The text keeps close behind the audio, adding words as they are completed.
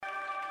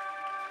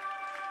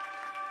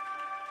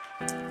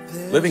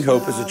Living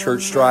Hope is a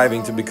church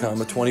striving to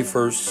become a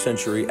 21st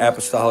century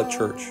apostolic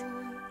church.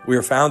 We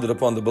are founded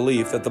upon the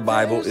belief that the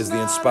Bible is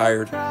the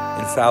inspired,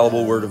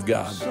 infallible Word of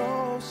God.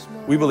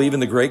 We believe in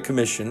the Great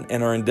Commission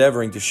and are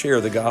endeavoring to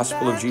share the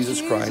gospel of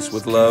Jesus Christ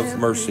with love,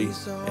 mercy,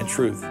 and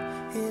truth.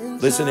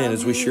 Listen in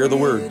as we share the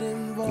Word,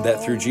 and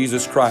that through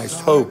Jesus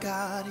Christ, hope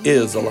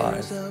is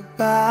alive.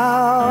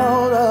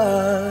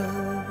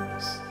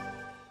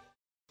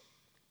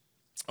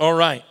 All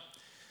right.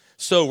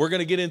 So we're going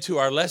to get into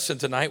our lesson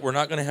tonight. We're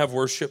not going to have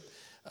worship.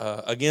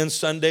 Again,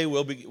 Sunday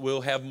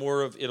we'll have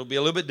more of, it'll be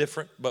a little bit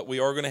different, but we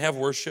are going to have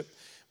worship.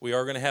 We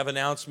are going to have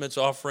announcements,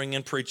 offering,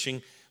 and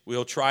preaching.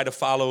 We'll try to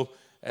follow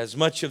as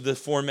much of the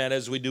format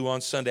as we do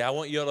on Sunday. I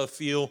want you all to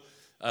feel,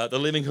 the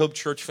Living Hope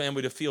Church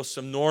family, to feel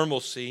some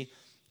normalcy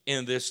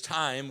in this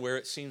time where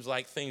it seems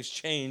like things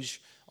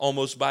change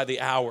almost by the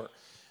hour.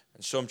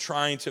 And so I'm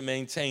trying to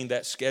maintain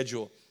that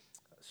schedule.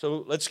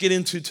 So let's get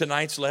into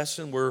tonight's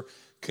lesson. We're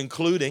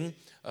concluding.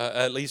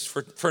 At least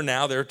for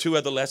now. There are two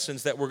other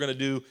lessons that we're going to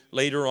do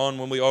later on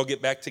when we all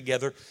get back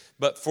together.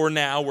 But for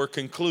now, we're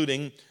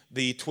concluding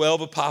the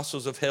 12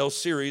 Apostles of Hell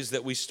series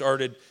that we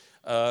started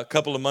a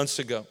couple of months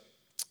ago.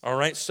 All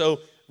right, so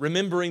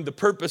remembering the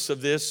purpose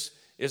of this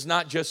is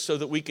not just so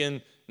that we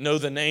can know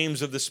the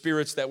names of the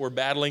spirits that we're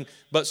battling,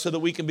 but so that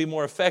we can be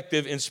more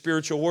effective in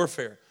spiritual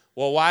warfare.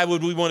 Well, why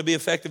would we want to be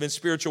effective in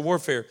spiritual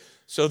warfare?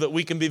 So that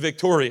we can be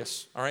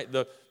victorious. All right,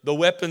 the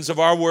weapons of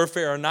our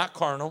warfare are not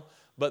carnal,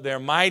 but they're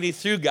mighty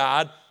through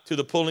God to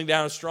the pulling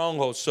down of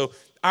strongholds. So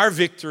our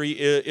victory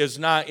is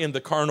not in the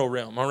carnal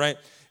realm, all right?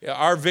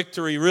 Our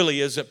victory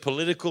really isn't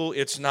political.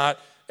 It's not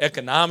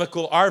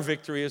economical. Our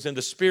victory is in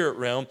the spirit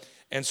realm.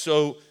 And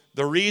so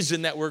the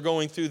reason that we're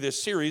going through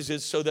this series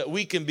is so that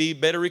we can be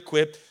better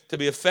equipped to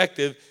be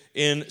effective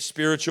in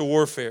spiritual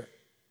warfare.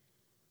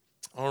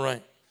 All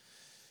right.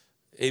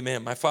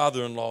 Amen. My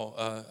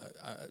father-in-law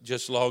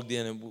just logged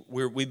in, and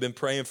we've been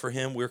praying for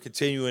him. We're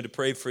continuing to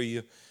pray for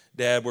you.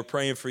 Dad, we're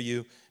praying for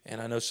you,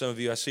 and I know some of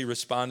you I see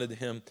responded to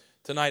him.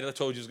 Tonight I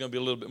told you it's going to be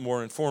a little bit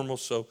more informal,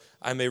 so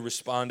I may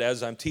respond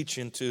as I'm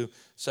teaching to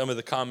some of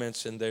the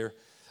comments in there.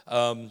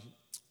 All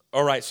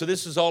right, so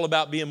this is all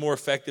about being more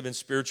effective in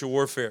spiritual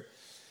warfare.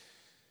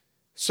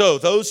 So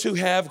those who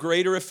have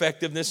greater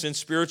effectiveness in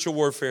spiritual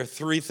warfare,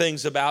 three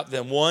things about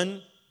them.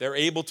 One, they're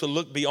able to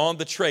look beyond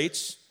the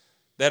traits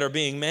that are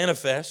being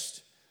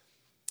manifest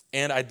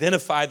and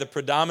identify the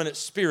predominant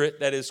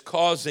spirit that is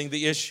causing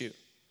the issue.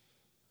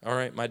 All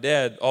right, my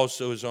dad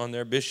also is on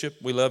there. Bishop,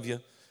 we love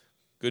you.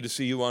 Good to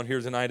see you on here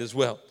tonight as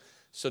well.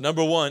 So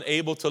number one,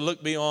 able to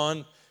look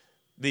beyond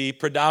the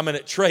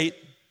predominant trait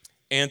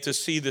and to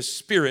see the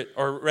spirit,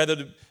 or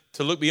rather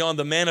to look beyond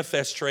the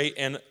manifest trait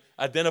and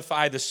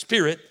identify the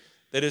spirit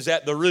that is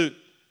at the root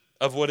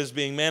of what is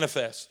being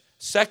manifest.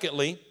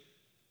 Secondly,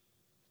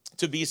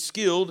 to be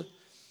skilled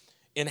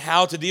in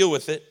how to deal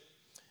with it.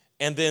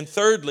 And then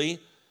thirdly,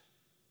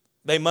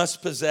 they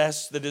must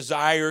possess the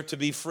desire to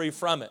be free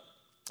from it.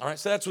 All right,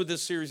 so that's what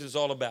this series is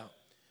all about,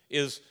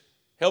 is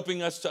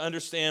helping us to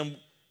understand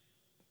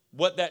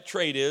what that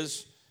trait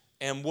is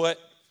and what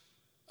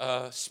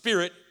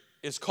spirit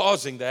is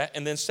causing that.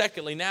 And then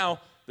secondly, now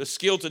the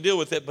skill to deal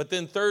with it. But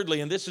then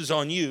thirdly, and this is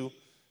on you,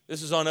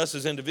 this is on us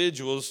as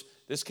individuals,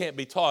 this can't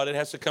be taught. It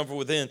has to come from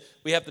within.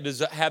 We have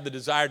to have the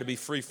desire to be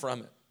free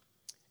from it.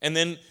 And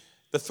then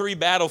the three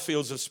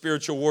battlefields of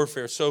spiritual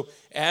warfare. So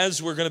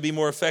as we're going to be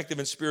more effective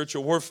in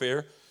spiritual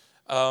warfare,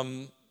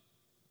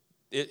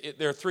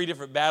 there are three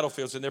different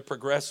battlefields, and they're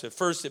progressive.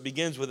 First, it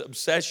begins with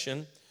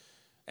obsession,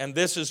 and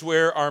this is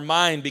where our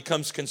mind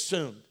becomes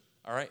consumed,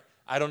 all right?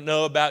 I don't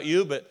know about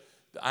you, but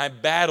I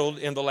battled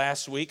in the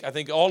last week. I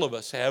think all of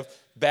us have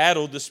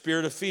battled the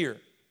spirit of fear,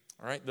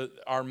 all right?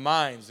 Our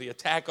minds, the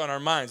attack on our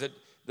minds. It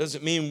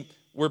doesn't mean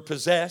we're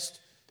possessed.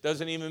 It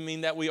doesn't even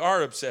mean that we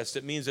are obsessed.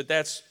 It means that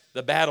that's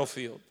the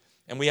battlefield,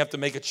 and we have to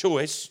make a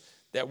choice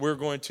that we're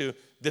going to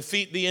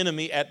defeat the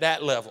enemy at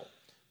that level,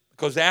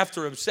 because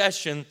after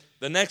obsession,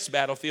 the next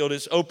battlefield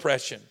is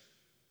oppression.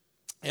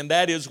 And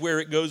that is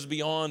where it goes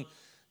beyond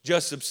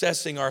just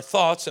obsessing our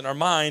thoughts and our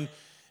mind.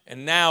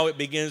 And now it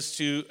begins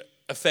to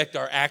affect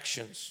our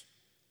actions.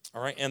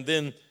 All right. And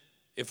then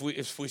if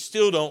we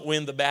still don't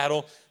win the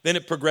battle, then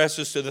it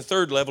progresses to the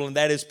third level, and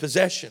that is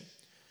possession.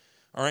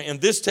 All right.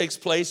 And this takes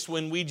place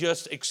when we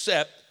just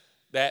accept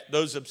that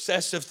those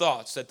obsessive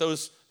thoughts, that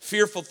those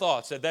fearful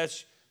thoughts,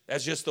 that's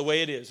just the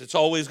way it is. It's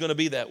always going to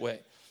be that way.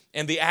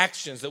 And the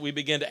actions that we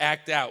begin to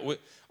act out.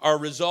 Our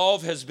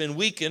resolve has been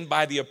weakened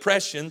by the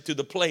oppression to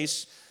the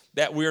place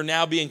that we are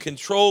now being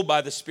controlled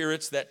by the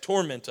spirits that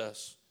torment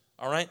us.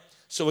 All right?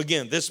 So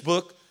again, this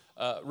book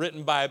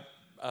written by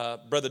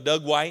Brother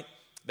Doug White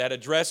that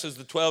addresses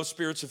the 12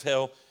 spirits of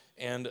hell,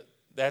 and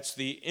that's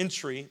the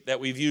entry that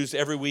we've used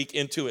every week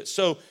into it.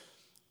 So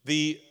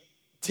the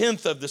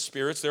 10th of the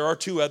spirits, there are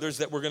two others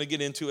that we're going to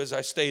get into as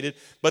I stated,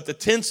 but the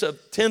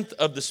 10th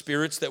of the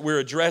spirits that we're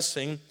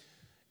addressing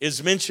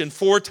is mentioned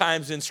 4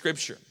 times in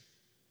Scripture.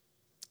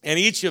 And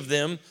each of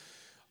them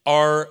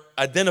are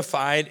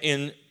identified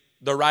in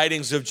the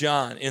writings of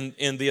John,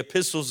 in the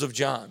epistles of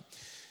John.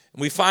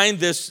 We find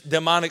this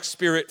demonic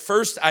spirit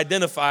first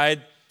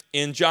identified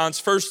in John's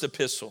first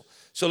epistle.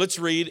 So let's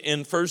read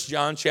in 1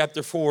 John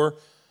chapter 4,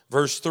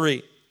 verse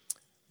 3.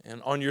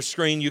 And on your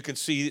screen you can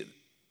see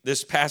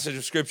this passage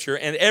of Scripture.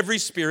 And every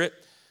spirit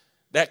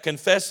that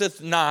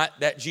confesseth not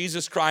that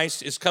Jesus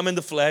Christ is come in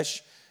the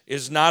flesh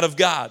is not of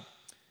God.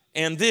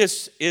 And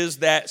this is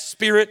that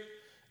spirit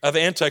of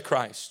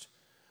Antichrist,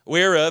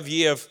 whereof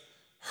ye have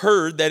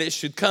heard that it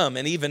should come,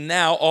 and even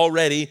now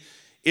already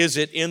is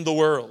it in the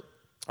world.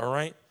 All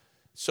right?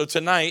 So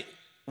tonight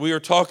we are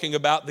talking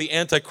about the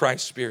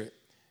Antichrist spirit.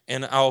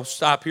 And I'll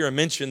stop here and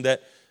mention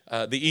that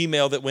the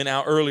email that went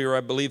out earlier,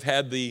 I believe,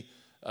 had the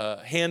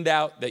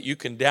handout that you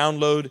can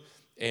download.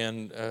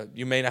 And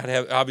you may not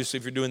have, obviously,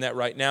 if you're doing that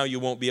right now, you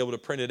won't be able to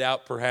print it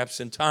out perhaps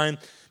in time.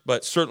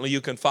 But certainly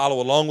you can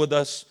follow along with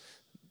us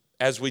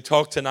as we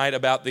talk tonight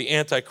about the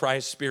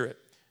Antichrist spirit.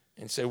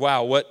 And say,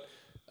 wow, what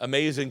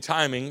amazing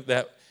timing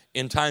that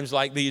in times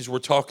like these we're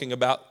talking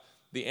about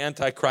the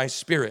Antichrist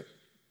spirit.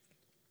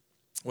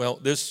 Well,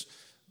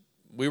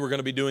 we were going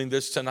to be doing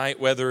this tonight,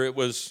 whether it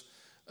was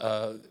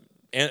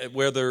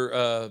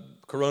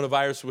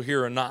coronavirus were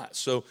here or not.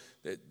 So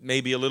it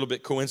may be a little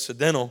bit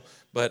coincidental,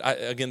 but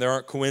again, there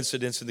aren't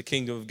coincidences in the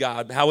kingdom of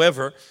God.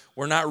 However,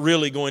 we're not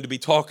really going to be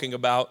talking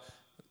about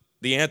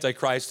the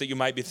Antichrist that you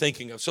might be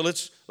thinking of. So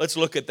let's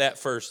look at that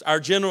first. Our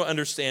general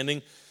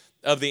understanding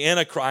of the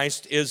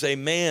Antichrist is a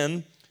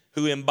man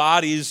who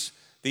embodies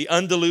the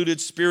undiluted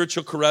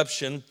spiritual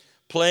corruption,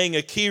 playing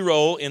a key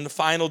role in the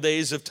final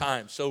days of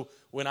time. So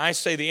when I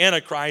say the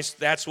Antichrist,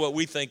 that's what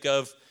we think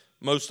of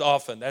most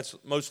often. That's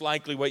most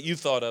likely what you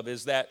thought of,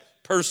 is that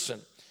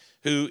person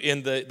who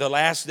in the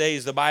last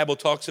days, the Bible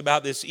talks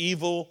about this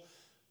evil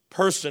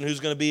person who's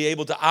going to be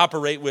able to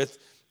operate with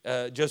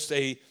just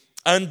a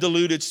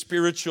undiluted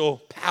spiritual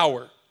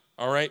power,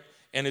 all right?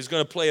 And is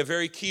going to play a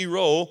very key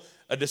role,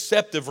 a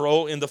deceptive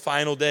role in the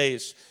final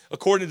days.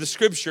 According to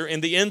Scripture,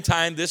 in the end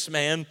time, this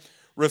man,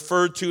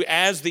 referred to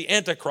as the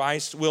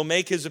Antichrist, will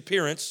make his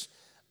appearance,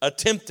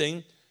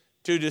 attempting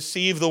to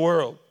deceive the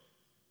world.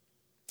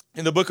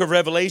 In the book of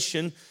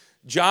Revelation,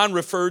 John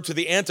referred to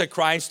the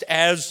Antichrist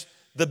as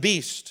the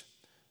beast.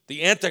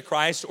 The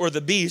Antichrist, or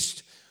the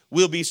beast,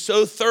 will be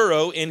so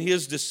thorough in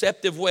his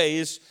deceptive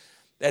ways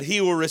that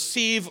he will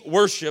receive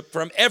worship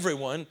from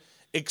everyone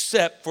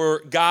except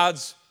for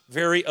God's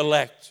very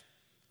elect.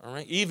 All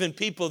right? Even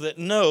people that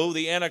know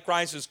the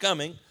Antichrist is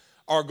coming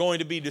are going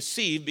to be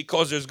deceived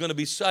because there's going to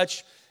be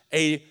such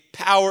a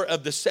power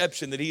of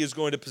deception that he is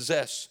going to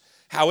possess.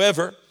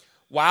 However,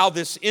 while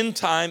this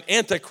end-time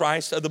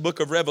Antichrist of the book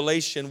of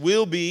Revelation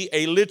will be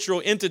a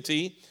literal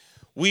entity,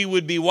 we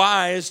would be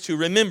wise to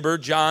remember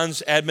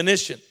John's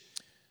admonition.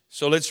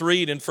 So let's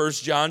read in 1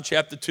 John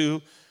chapter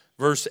 2,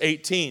 verse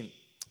 18.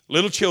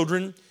 Little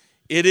children,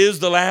 it is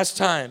the last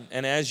time,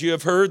 and as you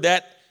have heard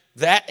that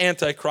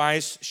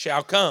Antichrist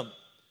shall come.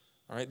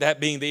 All right, that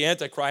being the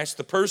Antichrist,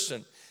 the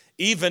person.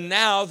 Even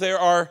now there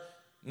are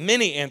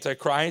many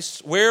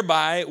antichrists,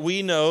 whereby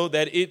we know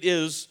that it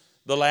is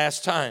the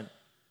last time.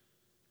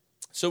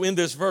 So in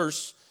this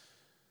verse,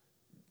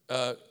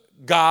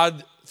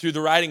 God, through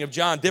the writing of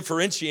John,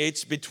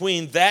 differentiates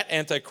between that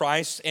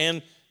Antichrist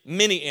and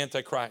many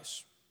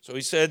antichrists. So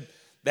he said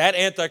that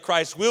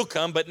Antichrist will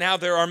come, but now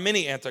there are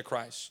many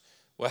antichrists.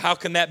 Well, how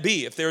can that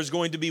be? If there's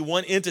going to be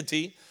one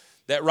entity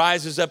that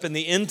rises up in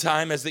the end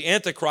time as the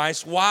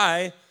Antichrist,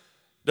 why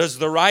does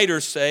the writer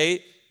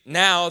say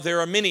now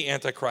there are many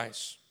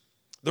antichrists?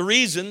 The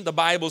reason the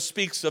Bible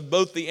speaks of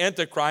both the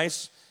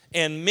Antichrist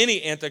and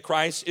many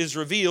antichrists is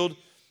revealed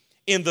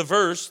in the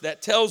verse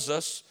that tells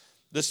us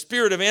the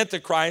spirit of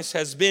Antichrist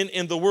has been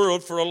in the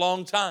world for a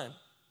long time.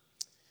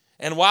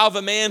 And while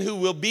the man who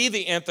will be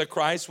the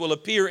Antichrist will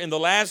appear in the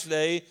last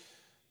day,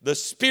 the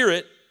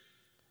spirit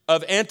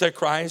of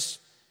Antichrist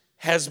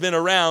has been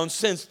around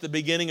since the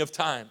beginning of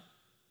time.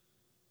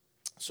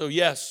 So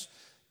yes,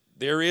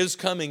 there is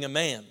coming a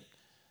man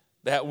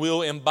that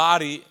will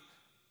embody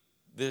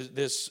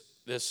this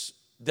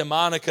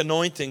demonic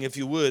anointing, if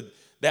you would,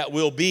 that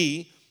will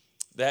be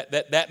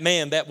that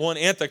man, that one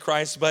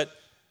Antichrist. But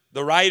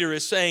the writer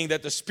is saying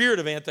that the spirit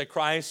of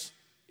Antichrist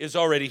is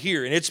already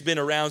here, and it's been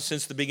around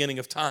since the beginning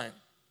of time.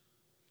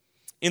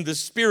 In the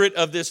spirit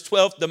of this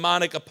 12th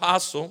demonic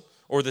apostle,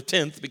 or the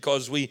 10th,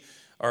 because we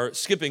are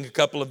skipping a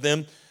couple of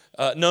them,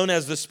 known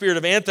as the spirit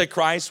of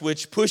Antichrist,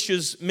 which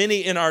pushes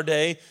many in our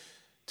day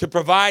to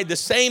provide the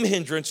same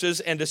hindrances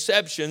and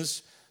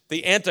deceptions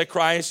the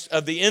Antichrist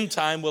of the end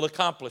time will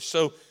accomplish.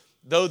 So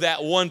though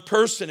that one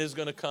person is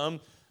going to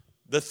come,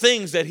 the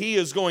things that he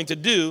is going to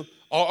do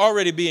are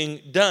already being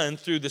done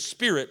through the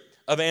spirit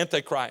of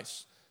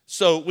Antichrist.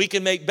 So we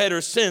can make better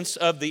sense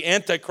of the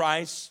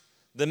Antichrist,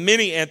 the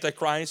many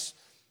Antichrists,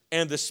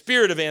 and the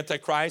spirit of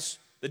Antichrist,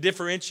 the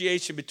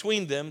differentiation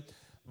between them,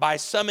 by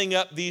summing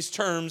up these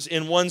terms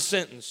in one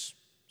sentence.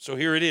 So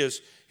here it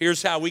is.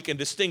 Here's how we can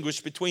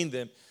distinguish between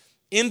them.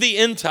 In the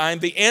end time,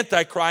 the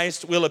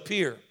Antichrist will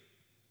appear.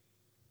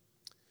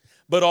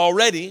 But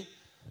already,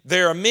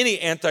 there are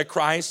many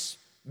antichrists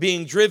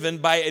being driven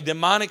by a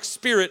demonic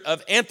spirit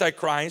of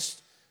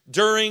Antichrist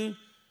during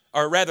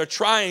or rather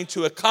trying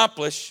to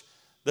accomplish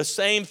the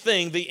same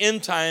thing the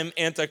end time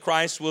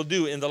Antichrist will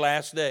do in the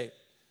last day.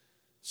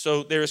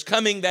 So there is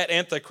coming that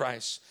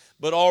Antichrist.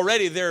 But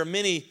already there are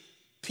many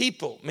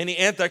people, many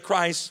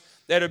Antichrists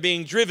that are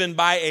being driven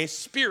by a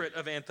spirit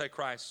of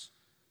Antichrist.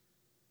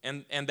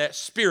 And that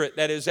spirit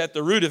that is at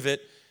the root of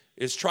it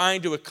is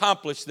trying to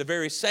accomplish the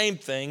very same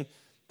thing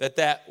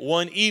that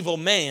one evil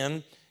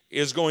man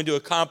is going to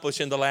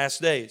accomplish in the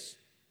last days.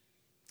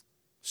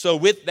 So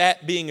with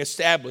that being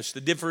established,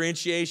 the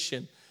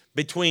differentiation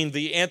between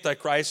the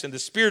Antichrist and the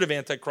spirit of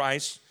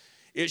Antichrist,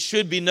 it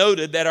should be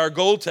noted that our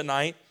goal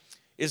tonight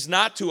is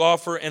not to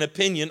offer an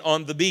opinion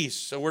on the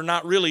beast. So we're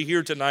not really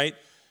here tonight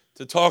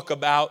to talk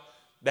about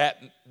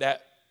that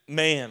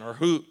man or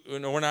who.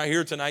 We're not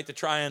here tonight to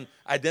try and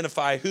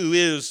identify who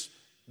is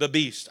the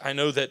beast. I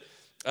know that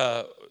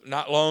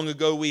not long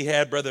ago we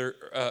had Brother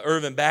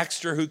Irvin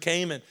Baxter who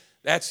came, and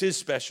that's his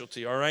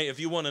specialty, all right? If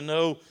you want to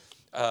know,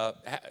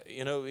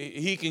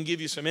 he can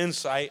give you some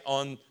insight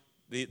on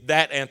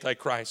that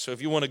Antichrist. So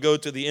if you want to go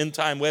to the End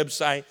Time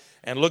website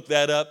and look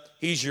that up,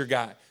 he's your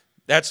guy.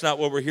 That's not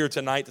what we're here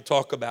tonight to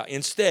talk about.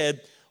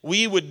 Instead,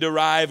 we would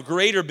derive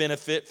greater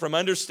benefit from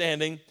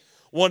understanding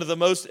one of the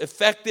most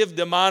effective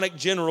demonic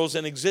generals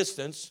in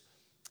existence,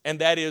 and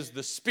that is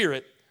the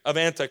spirit of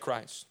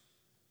Antichrist.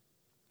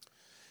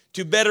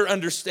 To better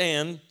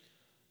understand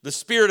the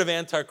spirit of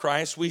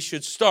Antichrist, we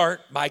should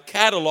start by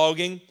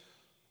cataloging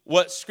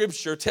what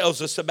Scripture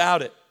tells us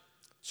about it.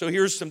 So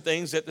here's some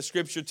things that the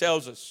Scripture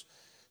tells us.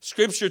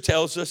 Scripture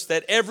tells us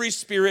that every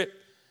spirit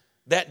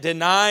that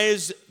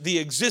denies the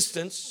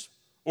existence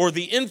or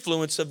the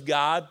influence of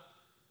God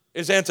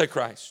is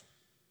Antichrist.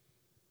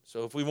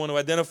 So if we want to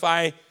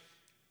identify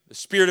the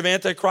spirit of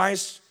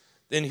Antichrist,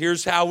 then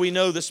here's how we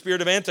know the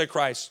spirit of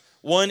Antichrist.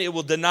 One, it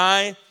will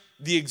deny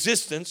the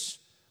existence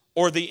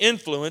or the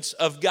influence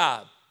of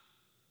God.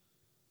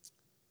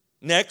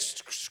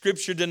 Next,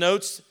 Scripture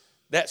denotes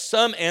that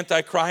some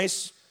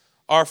Antichrists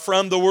are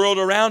from the world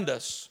around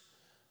us.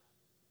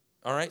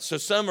 All right, so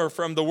some are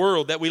from the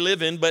world that we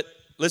live in, but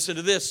listen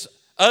to this.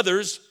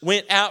 Others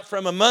went out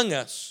from among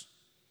us,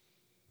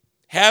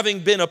 having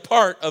been a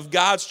part of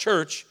God's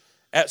church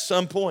at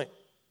some point.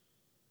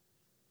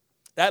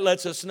 That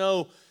lets us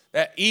know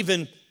that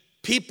even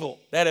people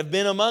that have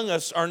been among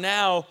us are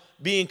now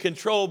being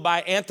controlled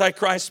by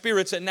Antichrist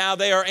spirits, and now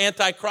they are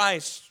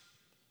Antichrist.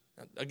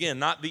 Again,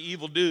 not the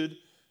evil dude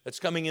that's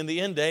coming in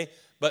the end day,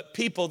 but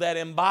people that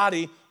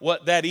embody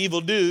what that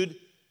evil dude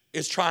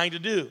is trying to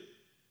do.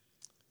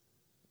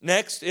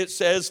 Next, it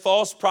says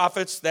false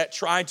prophets that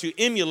try to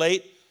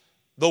emulate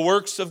the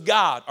works of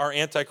God are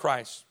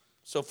Antichrist.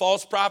 So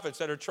false prophets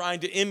that are trying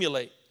to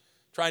emulate,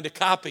 trying to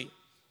copy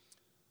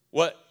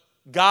what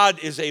God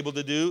is able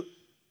to do,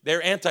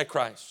 they're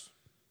Antichrist.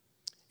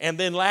 And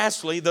then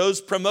lastly, those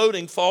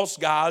promoting false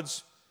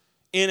gods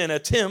in an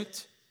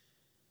attempt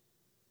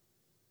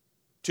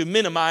to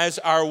minimize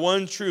our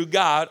one true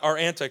God are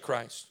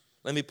Antichrist.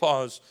 Let me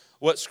pause.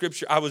 What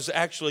Scripture, I was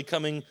actually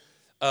coming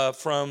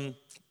from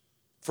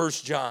 1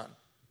 John.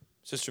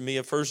 Sister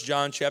Mia, 1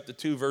 John chapter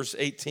 2, verse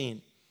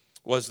 18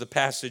 was the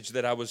passage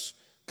that I was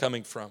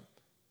coming from.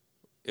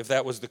 If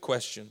that was the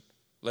question,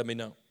 let me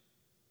know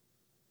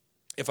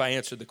if I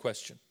answered the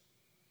question.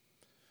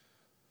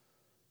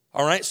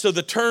 All right, so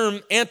the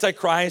term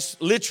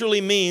Antichrist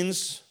literally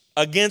means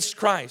against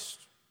Christ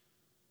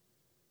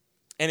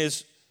and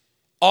is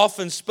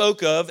often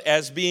spoke of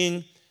as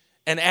being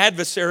an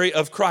adversary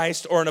of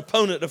Christ or an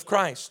opponent of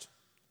Christ.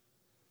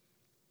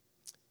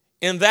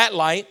 In that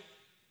light,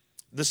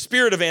 the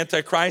spirit of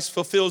Antichrist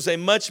fulfills a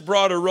much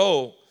broader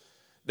role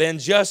than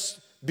just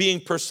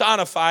being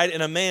personified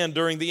in a man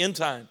during the end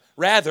time.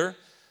 Rather,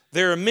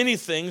 there are many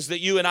things that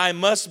you and I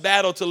must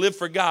battle to live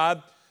for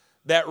God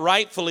that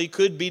rightfully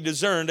could be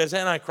discerned as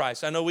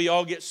Antichrist. I know we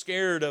all get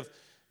scared of,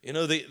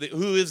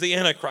 who is the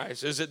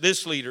Antichrist? Is it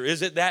this leader?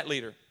 Is it that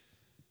leader?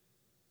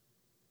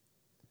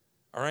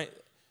 All right?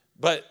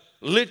 But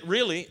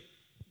really,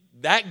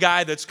 that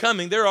guy that's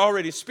coming, there are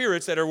already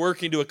spirits that are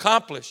working to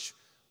accomplish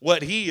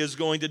what he is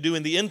going to do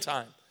in the end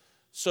time.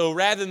 So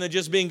rather than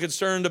just being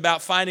concerned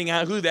about finding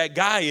out who that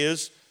guy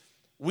is,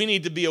 we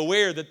need to be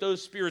aware that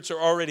those spirits are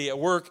already at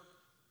work,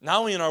 not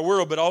only in our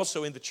world, but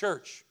also in the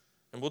church.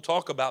 And we'll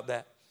talk about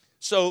that.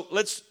 So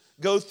let's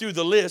go through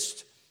the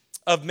list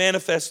of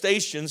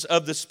manifestations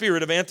of the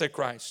spirit of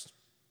Antichrist.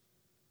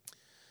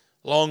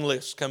 Long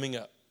list coming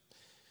up.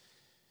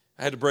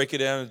 I had to break it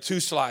down into 2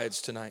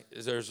 slides tonight.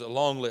 There's a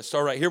long list.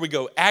 All right, here we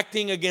go.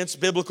 Acting against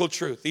biblical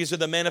truth. These are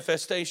the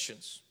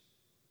manifestations.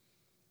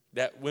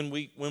 That when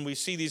we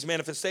see these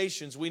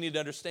manifestations, we need to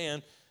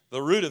understand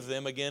the root of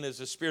them, again, is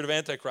the spirit of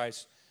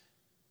Antichrist.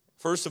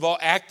 First of all,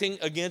 acting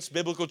against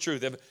biblical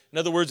truth. In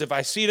other words, if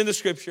I see it in the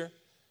Scripture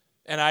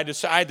and I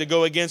decide to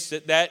go against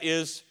it, that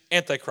is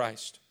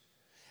Antichrist.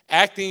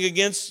 Acting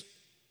against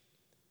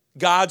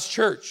God's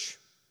church.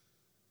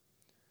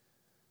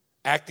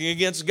 Acting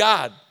against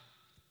God.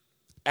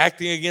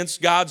 Acting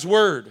against God's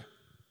word.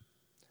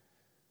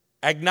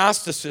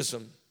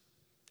 Agnosticism.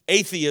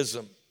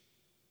 Atheism.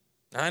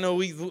 I know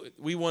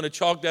we want to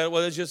chalk that,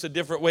 well, it's just a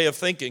different way of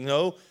thinking.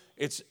 No,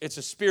 it's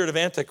a spirit of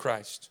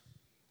Antichrist.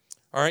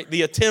 All right,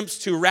 the attempts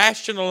to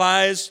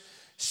rationalize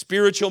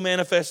spiritual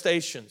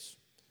manifestations.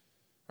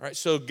 All right,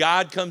 so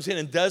God comes in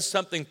and does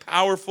something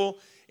powerful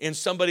in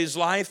somebody's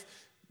life,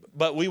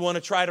 but we want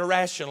to try to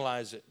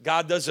rationalize it.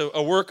 God does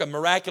a work, a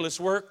miraculous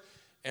work,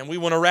 and we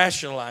want to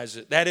rationalize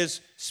it. That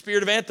is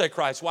spirit of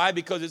Antichrist. Why?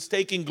 Because it's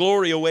taking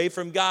glory away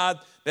from God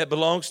that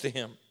belongs to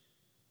him.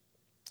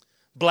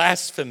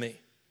 Blasphemy.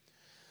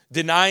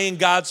 Denying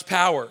God's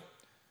power.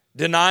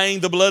 Denying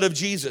the blood of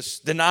Jesus.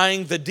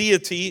 Denying the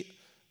deity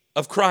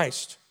of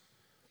Christ.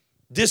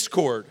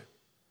 Discord.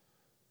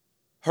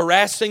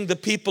 Harassing the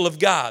people of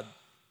God.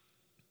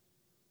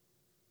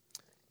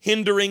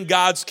 Hindering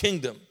God's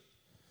kingdom.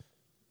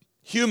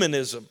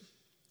 Humanism.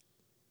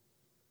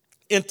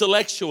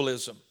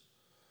 Intellectualism.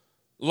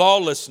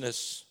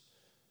 Lawlessness.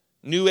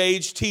 New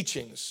Age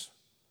teachings.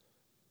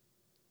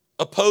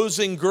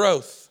 Opposing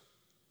growth.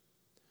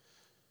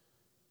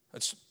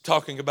 That's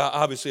talking about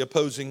obviously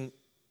opposing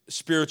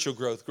spiritual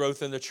growth,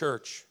 growth in the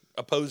church,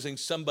 opposing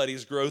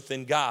somebody's growth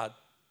in God.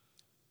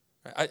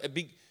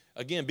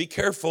 Be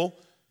careful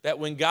that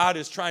when God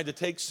is trying to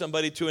take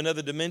somebody to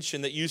another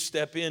dimension that you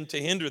step in to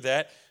hinder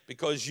that,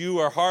 because you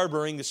are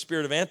harboring the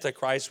spirit of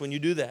Antichrist when you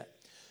do that.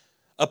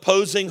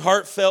 Opposing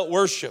heartfelt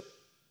worship,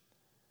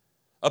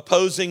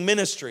 opposing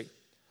ministry,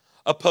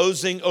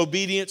 opposing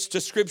obedience to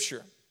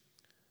Scripture,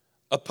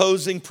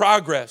 opposing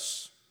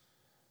progress,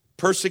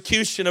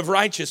 persecution of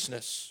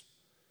righteousness,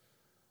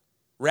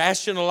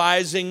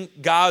 rationalizing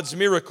God's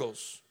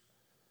miracles,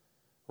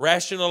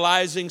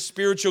 rationalizing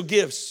spiritual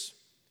gifts,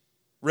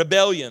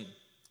 rebellion,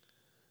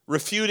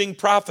 refuting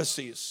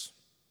prophecies,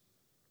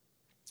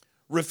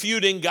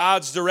 refuting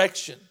God's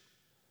direction,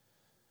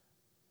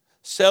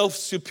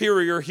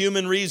 self-superior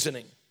human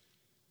reasoning,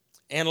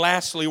 and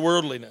lastly,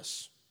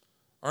 worldliness.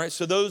 All right,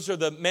 so those are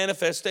the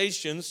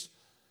manifestations.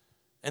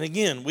 And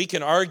again, we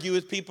can argue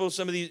with people.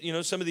 Some of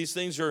these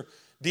things are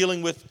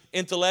dealing with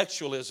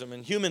intellectualism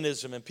and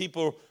humanism and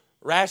people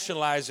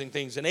rationalizing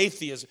things and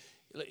atheism.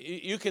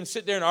 You can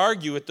sit there and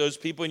argue with those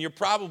people and you're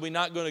probably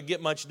not going to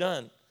get much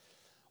done.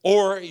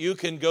 Or you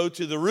can go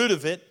to the root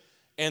of it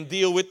and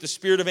deal with the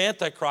spirit of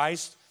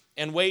Antichrist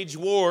and wage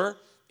war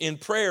in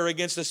prayer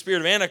against the spirit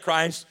of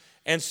Antichrist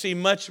and see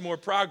much more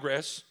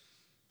progress.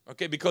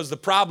 Okay, because the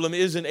problem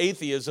isn't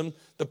atheism.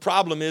 The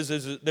problem is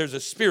there's a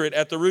spirit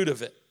at the root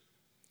of it.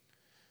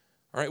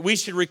 All right, we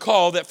should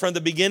recall that from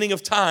the beginning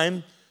of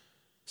time,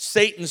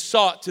 Satan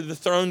sought to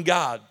dethrone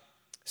God.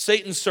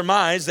 Satan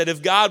surmised that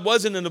if God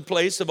wasn't in the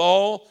place of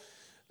all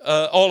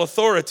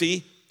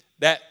authority,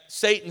 that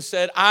Satan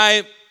said,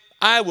 I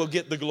will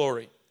get the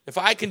glory. If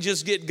I can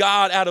just get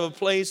God out of a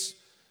place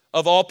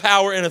of all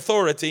power and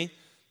authority,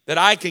 that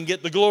I can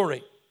get the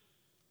glory.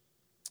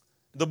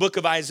 The book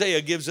of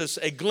Isaiah gives us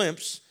a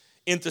glimpse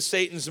into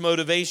Satan's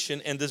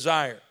motivation and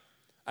desire.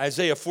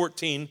 Isaiah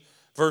 14,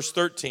 verse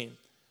 13.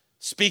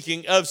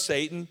 Speaking of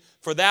Satan,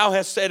 for thou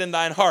hast said in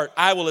thine heart,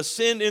 I will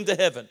ascend into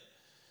heaven.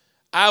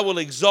 I will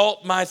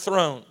exalt my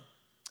throne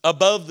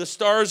above the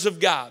stars of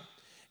God.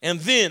 And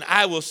then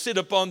I will sit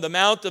upon the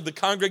mount of the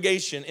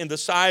congregation in the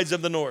sides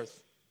of the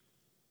north.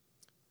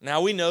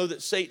 Now we know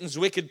that Satan's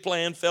wicked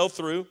plan fell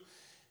through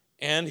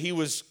and he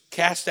was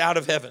cast out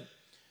of heaven.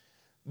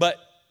 But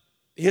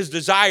his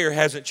desire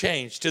hasn't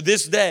changed. To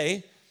this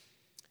day,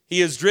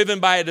 he is driven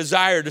by a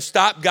desire to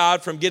stop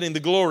God from getting the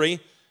glory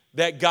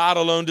that God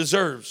alone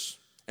deserves.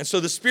 And so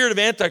the spirit of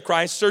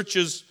Antichrist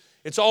searches,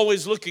 it's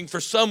always looking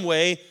for some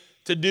way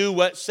to do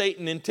what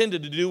Satan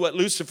intended to do, what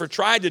Lucifer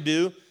tried to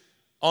do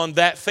on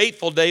that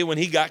fateful day when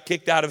he got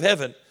kicked out of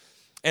heaven.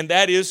 And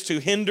that is to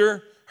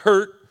hinder,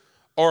 hurt,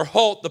 or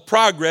halt the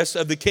progress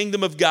of the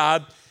kingdom of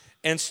God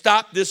and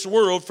stop this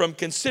world from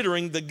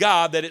considering the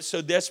God that it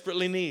so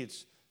desperately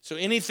needs. So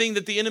anything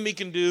that the enemy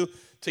can do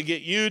to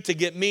get you, to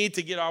get me,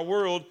 to get our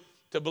world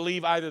to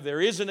believe either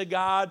there isn't a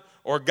God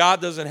or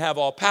God doesn't have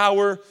all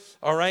power,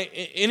 all right?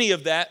 Any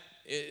of that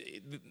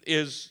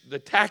is the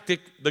tactic,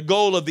 the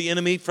goal of the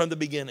enemy from the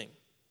beginning.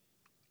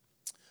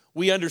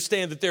 We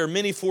understand that there are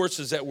many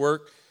forces at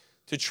work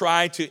to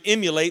try to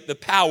emulate the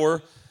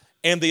power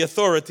and the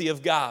authority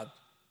of God.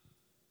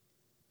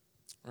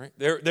 All right?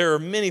 There are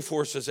many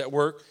forces at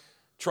work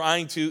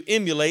trying to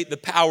emulate the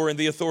power and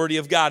the authority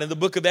of God. In the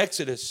book of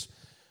Exodus,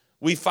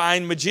 we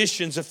find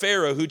magicians of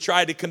Pharaoh who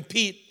tried to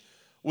compete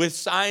with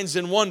signs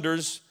and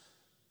wonders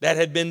that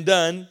had been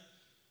done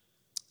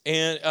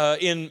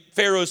in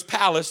Pharaoh's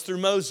palace through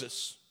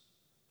Moses.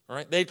 All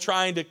right,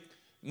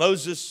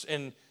 Moses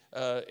and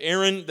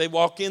Aaron, they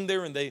walk in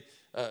there and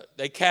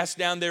they cast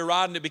down their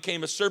rod and it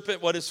became a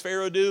serpent. What does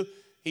Pharaoh do?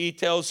 He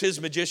tells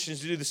his magicians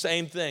to do the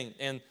same thing.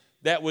 And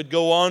that would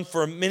go on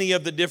for many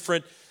of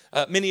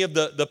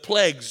the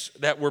plagues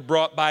that were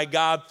brought by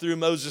God through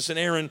Moses and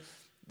Aaron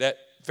that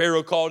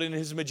Pharaoh called in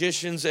his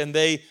magicians, and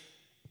they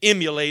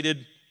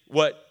emulated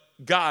what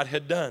God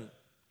had done.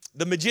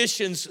 The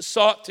magicians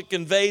sought to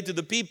convey to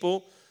the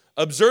people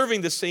observing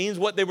the scenes,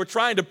 what they were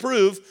trying to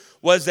prove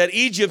was that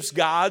Egypt's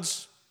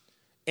gods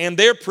and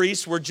their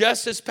priests were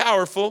just as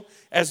powerful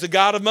as the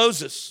God of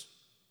Moses.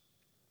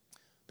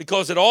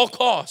 Because at all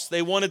costs,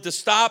 they wanted to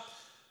stop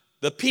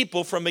the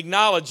people from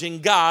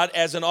acknowledging God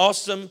as an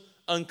awesome,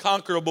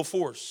 unconquerable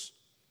force.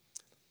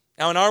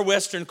 Now, in our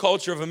Western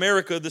culture of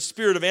America, the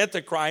spirit of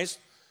Antichrist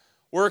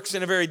works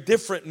in a very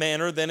different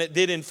manner than it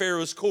did in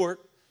Pharaoh's court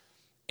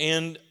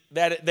and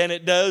than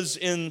it does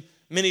in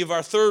many of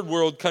our third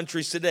world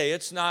countries today.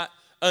 It's not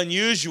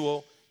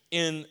unusual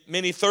in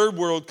many third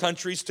world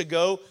countries to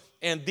go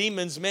and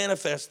demons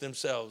manifest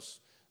themselves.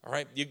 All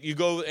right, you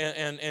go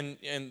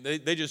and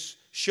they just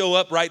show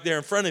up right there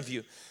in front of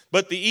you.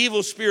 But the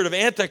evil spirit of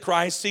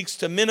Antichrist seeks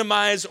to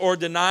minimize or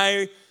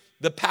deny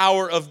the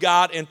power of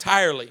God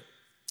entirely.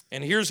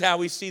 And here's how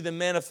we see them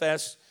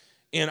manifest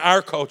in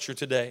our culture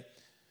today.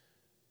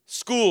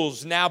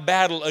 Schools now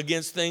battle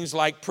against things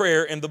like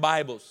prayer and the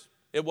Bibles.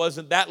 It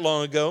wasn't that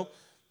long ago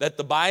that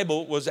the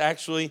Bible was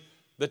actually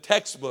the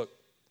textbook.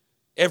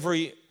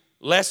 Every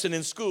lesson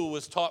in school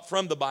was taught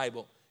from the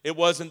Bible. It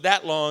wasn't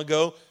that long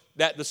ago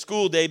that the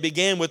school day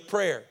began with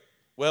prayer.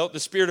 Well, the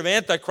spirit of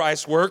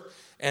Antichrist worked,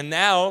 and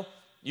now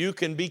you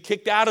can be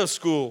kicked out of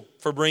school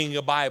for bringing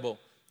a Bible.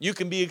 You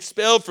can be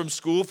expelled from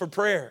school for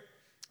prayer.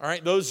 All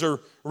right, those are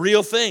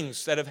real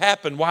things that have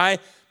happened. Why?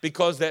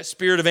 Because that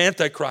spirit of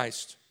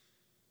Antichrist.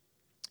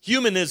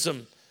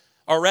 Humanism,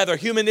 or rather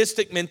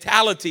humanistic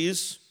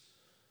mentalities,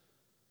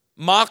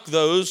 mock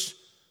those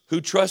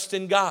who trust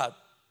in God.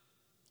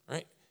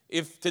 Right?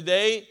 If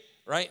today,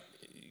 right,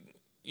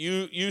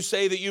 you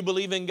say that you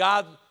believe in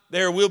God,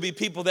 there will be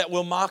people that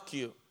will mock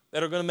you,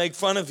 that are going to make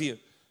fun of you.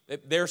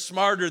 They're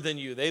smarter than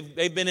you.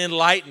 They've been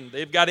enlightened.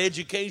 They've got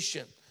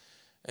education.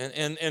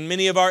 And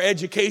many of our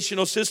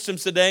educational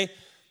systems today,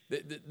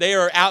 they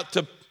are out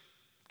to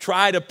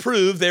try to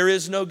prove there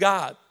is no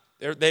God.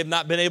 They've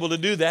not been able to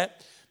do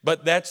that,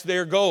 but that's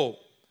their goal.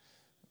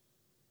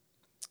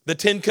 The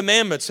 10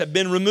 Commandments have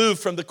been removed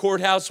from the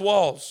courthouse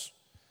walls.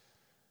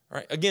 All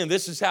right, again,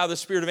 this is how the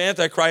spirit of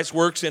Antichrist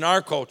works in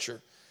our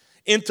culture.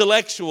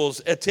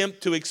 Intellectuals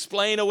attempt to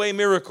explain away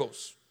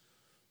miracles.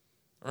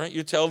 All right,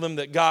 you tell them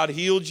that God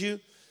healed you.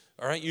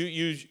 All right,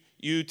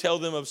 you tell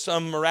them of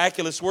some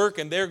miraculous work,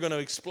 and they're going to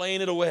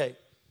explain it away.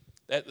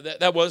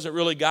 That wasn't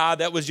really God.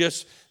 That was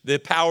just the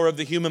power of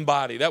the human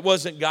body. That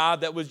wasn't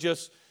God. That was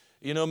just,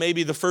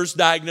 maybe the first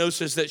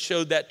diagnosis that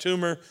showed that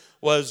tumor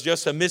was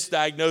just a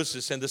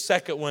misdiagnosis, and the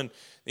second one,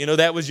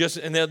 that was just,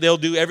 and they'll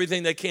do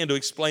everything they can to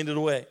explain it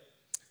away.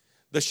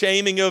 The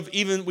shaming of,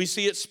 even we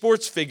see it,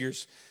 sports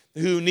figures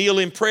who kneel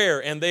in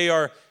prayer, and they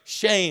are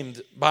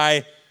shamed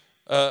by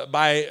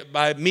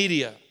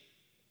media.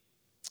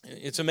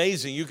 It's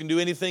amazing. You can do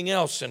anything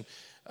else, and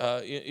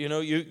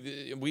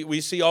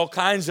we see all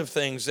kinds of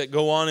things that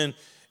go on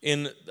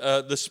in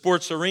the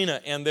sports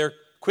arena, and they're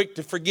quick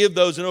to forgive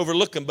those and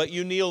overlook them. But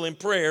you kneel in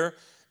prayer,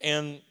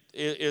 and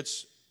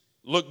it's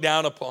looked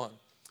down upon.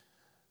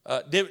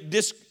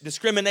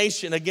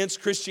 Discrimination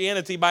against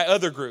Christianity by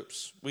other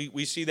groups.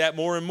 We see that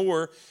more and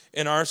more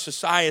in our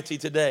society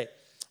today.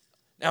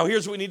 Now,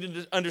 here's what we need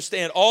to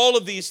understand. All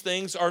of these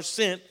things are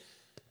sent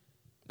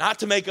not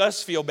to make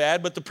us feel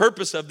bad, but the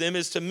purpose of them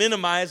is to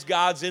minimize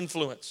God's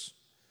influence.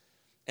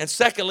 And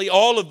secondly,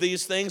 all of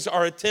these things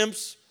are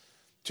attempts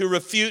to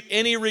refute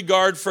any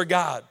regard for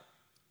God.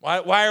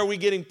 Why are we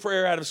getting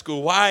prayer out of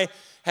school? Why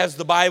has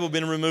the Bible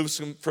been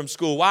removed from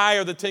school? Why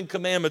are the 10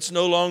 Commandments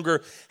no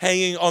longer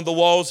hanging on the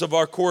walls of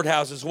our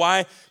courthouses?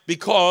 Why?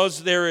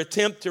 Because their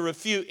attempt to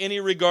refute any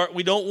regard.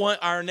 We don't want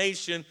our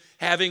nation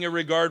having a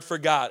regard for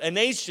God. A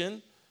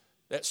nation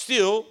that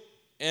still,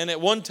 and at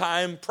one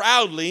time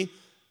proudly,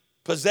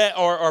 possessed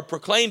or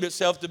proclaimed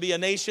itself to be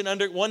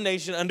one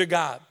nation under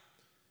God.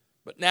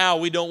 But now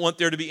we don't want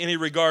there to be any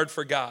regard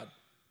for God.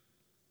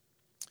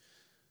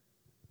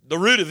 The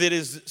root of it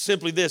is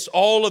simply this: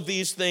 all of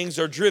these things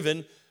are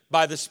driven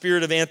by the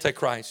spirit of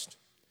Antichrist.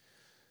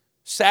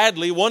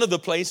 Sadly, one of the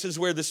places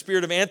where the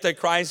spirit of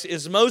Antichrist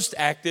is most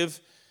active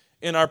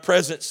in our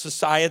present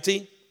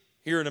society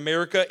here in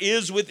America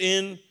is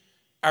within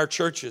our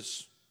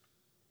churches.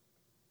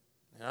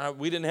 Now,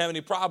 we didn't have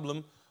any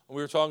problem when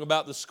we were talking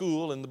about the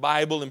school and the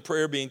Bible and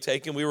prayer being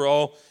taken. We were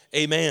all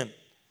amen.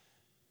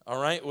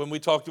 All right, when we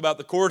talked about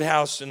the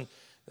courthouse and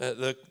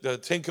the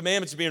 10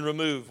 Commandments being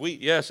removed,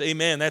 yes,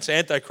 amen, that's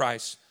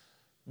Antichrist.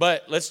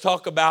 But let's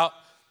talk about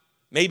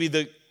maybe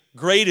the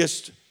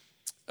greatest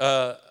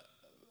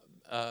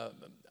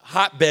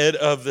hotbed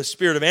of the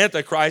spirit of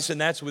Antichrist, and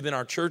that's within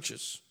our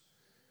churches.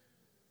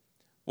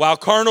 While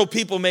carnal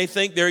people may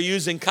think they're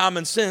using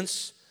common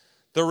sense,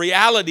 the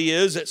reality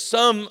is that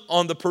some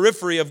on the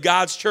periphery of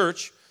God's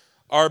church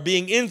are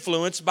being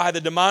influenced by the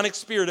demonic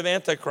spirit of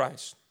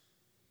Antichrist.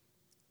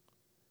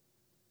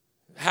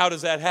 How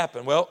does that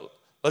happen? Well,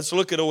 let's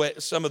look at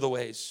some of the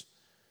ways.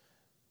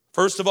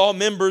 First of all,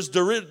 members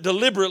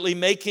deliberately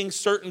making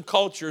certain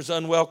cultures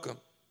unwelcome.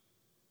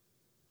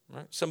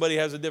 Right? Somebody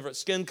has a different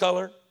skin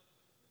color.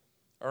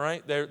 All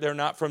right, they're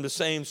not from the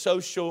same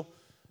social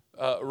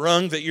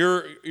rung that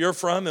you're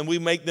from, and we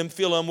make them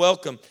feel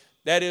unwelcome.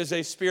 That is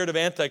a spirit of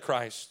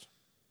Antichrist.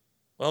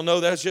 Well, no,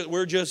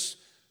 we're just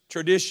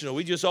traditional.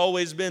 We just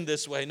always been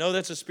this way. No,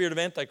 that's a spirit of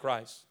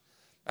Antichrist.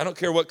 I don't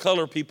care what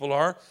color people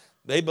are.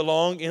 They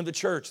belong in the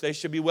church. They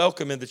should be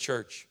welcome in the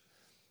church.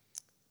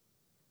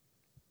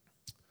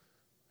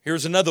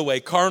 Here's another way.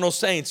 Carnal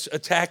saints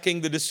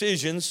attacking the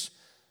decisions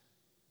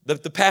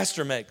that the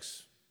pastor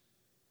makes.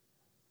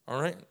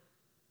 All right?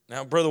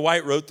 Now, Brother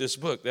White wrote this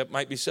book. That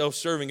might be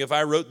self-serving if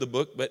I wrote the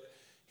book, but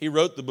he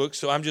wrote the book,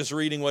 so I'm just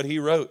reading what he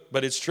wrote.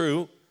 But it's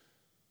true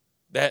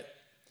that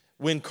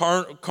when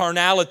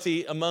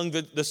carnality among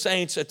the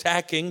saints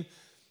attacking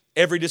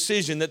every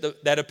decision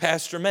that a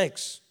pastor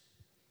makes.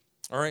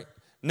 All right?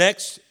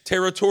 Next,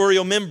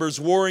 territorial members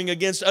warring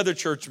against other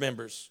church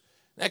members.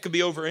 That could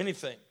be over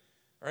anything.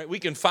 All right? We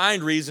can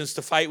find reasons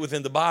to fight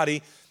within the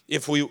body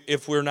if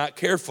we're not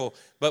careful.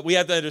 But we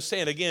have to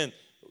understand, again,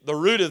 the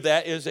root of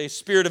that is a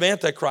spirit of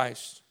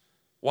Antichrist.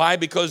 Why?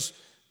 Because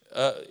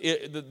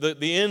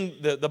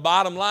the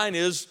bottom line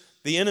is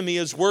the enemy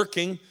is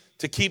working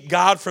to keep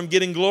God from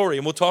getting glory.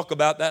 And we'll talk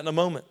about that in a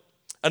moment.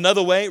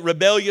 Another way,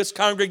 rebellious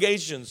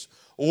congregations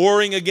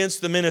warring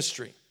against the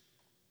ministry.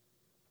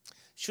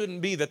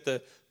 Shouldn't be that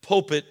the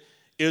pulpit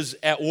is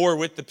at war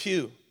with the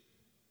pew.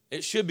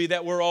 It should be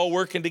that we're all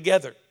working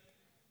together.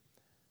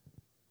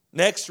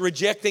 Next,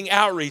 rejecting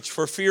outreach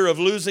for fear of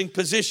losing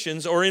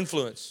positions or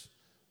influence.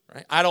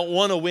 Right? I don't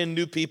want to win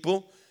new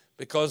people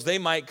because they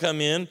might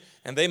come in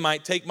and they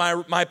might take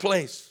my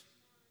place.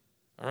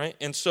 All right?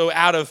 And so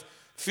out of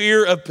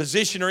fear of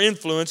position or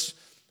influence,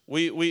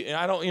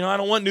 I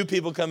don't want new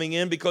people coming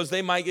in because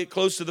they might get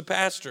close to the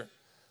pastor.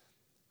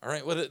 All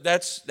right? Well,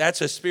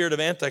 that's a spirit of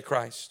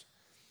Antichrist.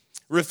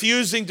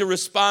 Refusing to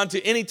respond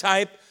to any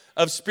type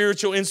of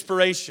spiritual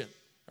inspiration.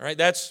 All right?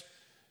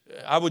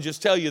 I would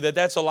just tell you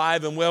that's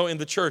alive and well in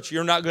the church.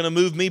 You're not going to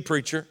move me,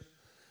 preacher.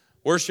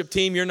 Worship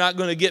team, you're not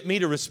going to get me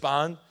to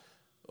respond.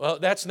 Well,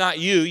 that's not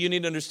you. You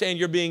need to understand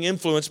you're being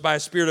influenced by a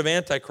spirit of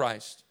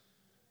Antichrist.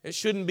 It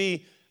shouldn't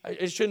be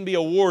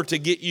a war to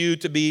get you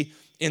to be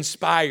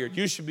inspired.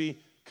 You should be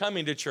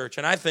coming to church.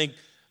 And I think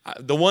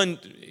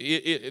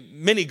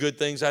many good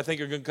things I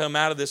think are going to come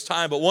out of this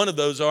time, but one of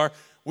those are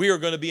we are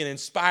going to be an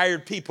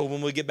inspired people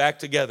when we get back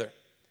together.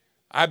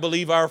 I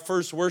believe our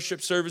first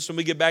worship service when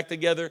we get back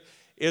together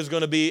is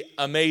going to be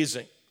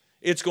amazing.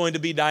 It's going to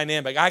be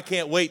dynamic. I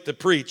can't wait to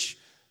preach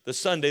the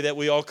Sunday that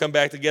we all come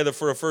back together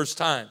for a first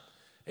time.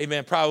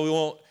 Amen. Probably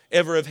won't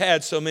ever have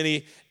had so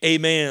many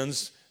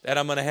amens that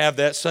I'm going to have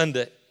that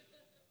Sunday.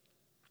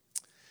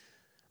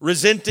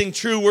 Resenting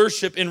true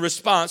worship in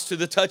response to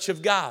the touch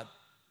of God.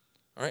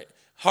 All right.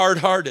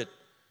 Hard-hearted.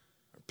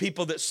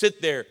 People that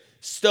sit there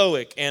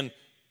stoic and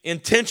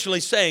intentionally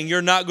saying,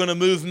 you're not going to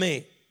move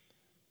me.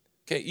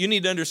 Okay, you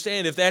need to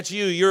understand if that's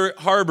you, you're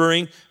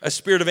harboring a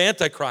spirit of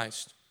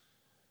Antichrist.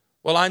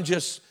 Well, I've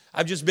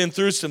just been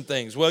through some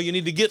things. Well, you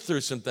need to get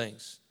through some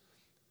things.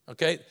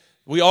 Okay?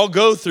 We all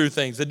go through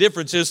things. The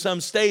difference is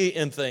some stay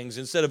in things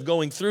instead of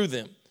going through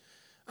them.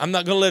 I'm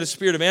not going to let a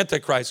spirit of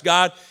Antichrist.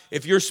 God,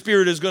 if your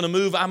spirit is going to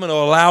move, I'm going to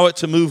allow it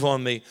to move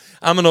on me.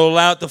 I'm going to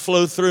allow it to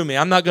flow through me.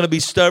 I'm not going to be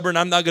stubborn.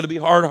 I'm not going to be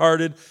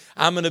hard-hearted.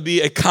 I'm going to be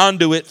a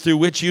conduit through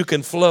which you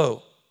can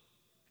flow.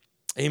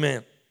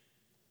 Amen.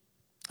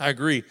 I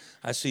agree.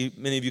 I see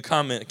many of you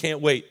comment.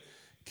 Can't wait.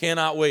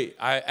 Cannot wait.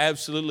 I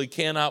absolutely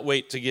cannot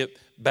wait to get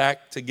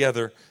back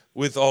together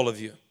with all of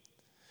you.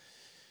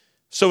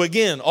 So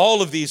again,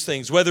 all of these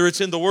things, whether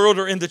it's in the world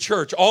or in the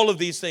church, all of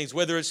these things,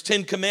 whether it's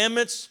 10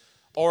 Commandments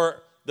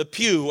or the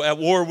pew at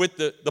war with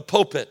the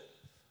pulpit,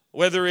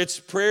 whether it's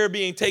prayer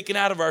being taken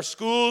out of our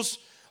schools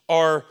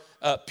or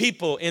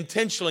people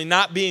intentionally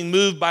not being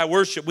moved by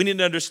worship, we need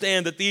to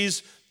understand that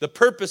the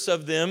purpose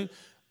of them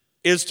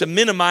is to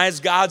minimize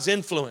God's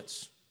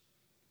influence.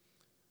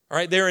 All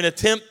right, they're an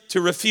attempt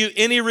to refute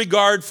any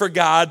regard for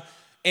God,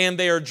 and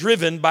they are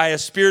driven by a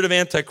spirit of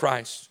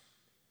Antichrist.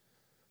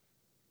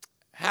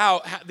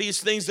 How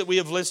these things that we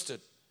have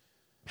listed,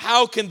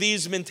 how can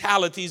these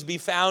mentalities be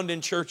found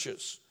in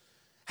churches?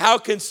 How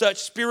can such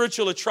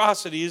spiritual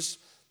atrocities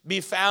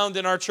be found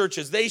in our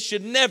churches? They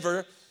should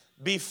never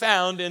be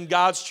found in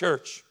God's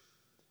church.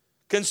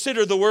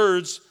 Consider the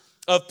words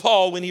of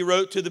Paul when he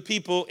wrote to the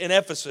people in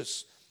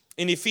Ephesus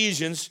in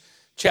Ephesians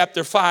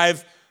chapter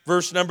 5,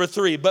 verse number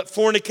 3. But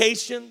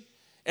fornication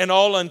and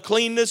all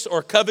uncleanness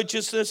or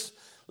covetousness,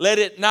 let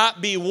it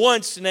not be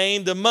once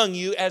named among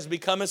you as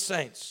becometh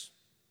saints.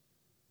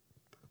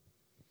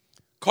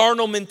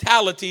 Carnal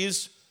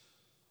mentalities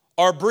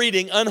are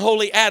breeding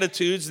unholy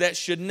attitudes that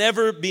should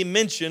never be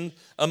mentioned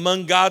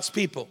among God's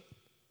people.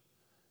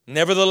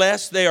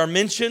 Nevertheless, they are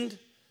mentioned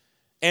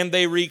and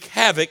they wreak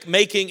havoc,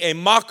 making a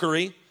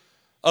mockery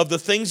of the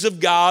things of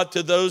God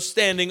to those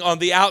standing on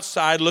the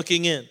outside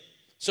looking in.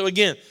 So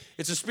again,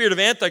 it's a spirit of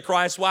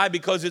Antichrist. Why?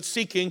 Because it's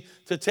seeking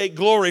to take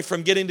glory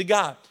from getting to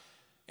God.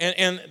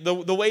 And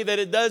the way that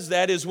it does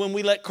that is when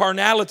we let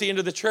carnality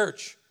into the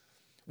church,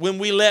 when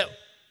we let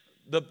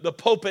the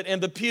pulpit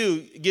and the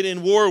pew get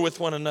in war with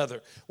one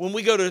another, when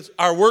we go to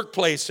our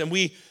workplace and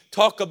we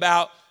talk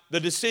about the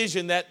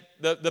decision that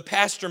the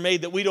pastor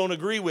made that we don't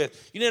agree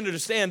with. You need to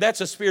understand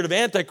that's a spirit of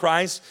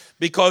Antichrist,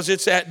 because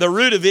it's at the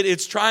root of it.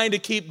 It's trying to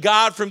keep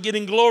God from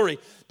getting glory.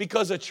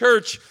 Because a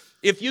church,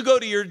 if you go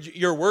to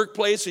your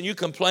workplace and you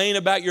complain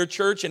about your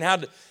church and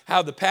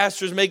how the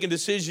pastor's making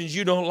decisions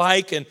you don't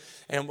like and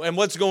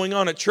what's going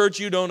on at church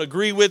you don't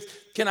agree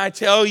with, can I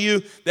tell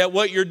you that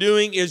what you're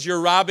doing is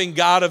you're robbing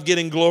God of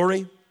getting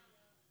glory?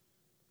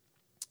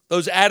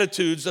 Those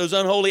attitudes, those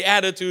unholy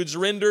attitudes,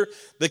 render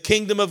the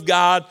kingdom of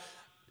God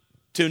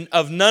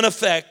of none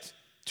effect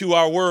to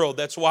our world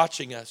that's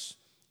watching us.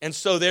 And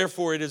so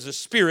therefore it is a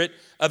spirit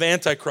of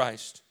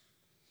Antichrist.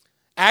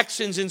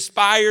 Actions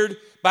inspired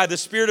by the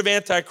spirit of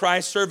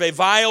Antichrist serve a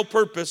vile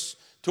purpose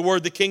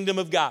toward the kingdom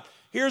of God.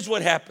 Here's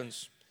what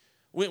happens.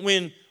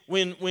 When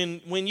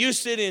you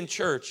sit in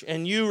church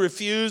and you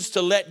refuse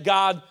to let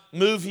God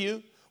move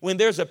you, when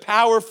there's a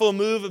powerful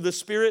move of the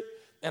Spirit,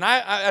 and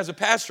I as a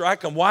pastor, I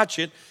can watch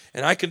it,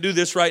 and I can do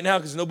this right now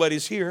because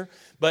nobody's here,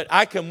 but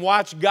I can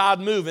watch God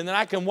move, and then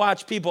I can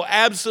watch people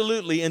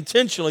absolutely,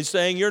 intentionally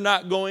saying, you're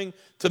not going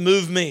to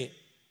move me.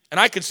 And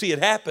I can see it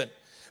happen.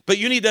 But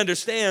you need to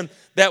understand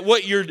that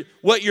what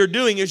you're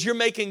doing is you're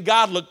making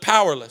God look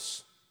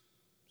powerless.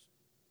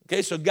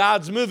 Okay, so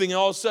God's moving, and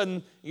all of a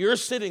sudden you're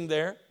sitting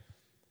there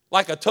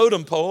like a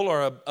totem pole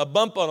or a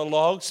bump on a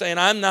log saying,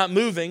 I'm not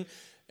moving.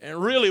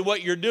 And really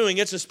what you're doing,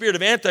 it's a spirit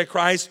of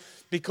Antichrist,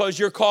 because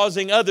you're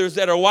causing others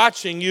that are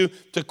watching you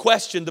to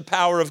question the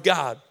power of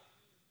God.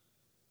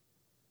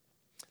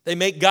 They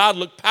make God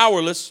look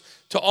powerless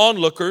to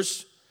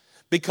onlookers,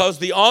 because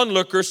the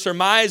onlooker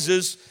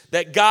surmises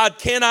that God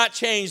cannot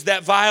change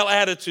that vile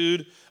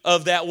attitude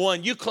of that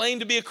one. You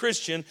claim to be a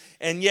Christian,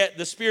 and yet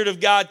the Spirit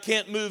of God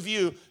can't move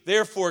you.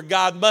 Therefore,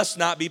 God must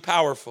not be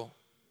powerful.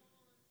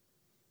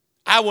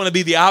 I want to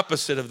be the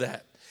opposite of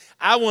that.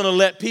 I want to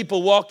let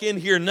people walk in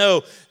here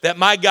know that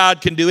my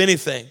God can do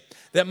anything,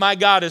 that my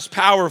God is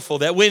powerful,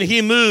 that when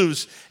He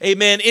moves,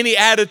 amen, any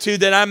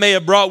attitude that I may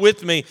have brought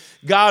with me,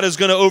 God is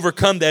going to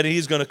overcome that, and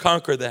He's going to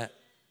conquer that.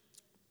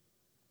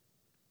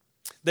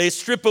 They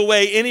strip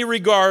away any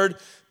regard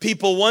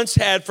people once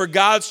had for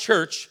God's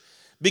church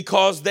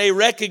because they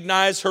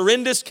recognize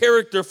horrendous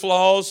character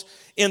flaws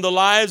in the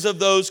lives of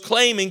those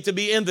claiming to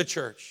be in the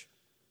church.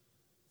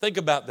 Think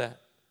about that.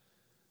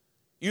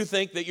 You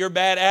think that your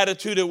bad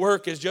attitude at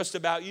work is just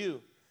about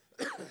you.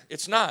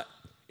 It's not.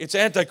 It's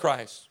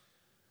Antichrist.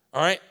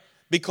 All right?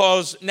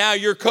 Because now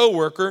your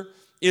coworker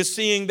is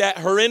seeing that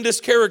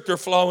horrendous character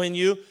flaw in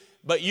you,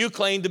 but you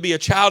claim to be a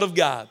child of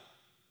God.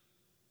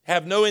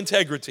 Have no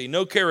integrity,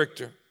 no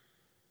character.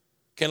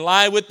 Can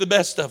lie with the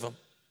best of them.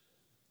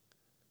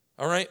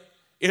 All right?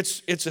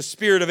 It's a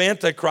spirit of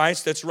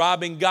Antichrist that's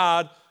robbing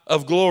God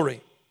of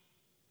glory.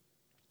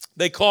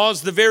 They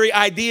cause the very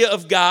idea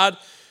of God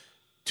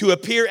to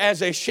appear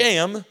as a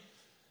sham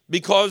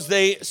because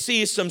they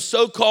see some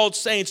so-called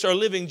saints are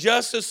living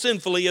just as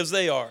sinfully as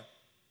they are.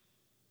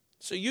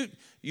 So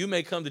you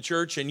may come to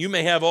church and you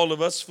may have all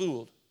of us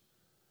fooled,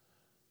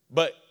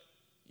 but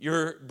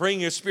you're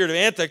bringing a spirit of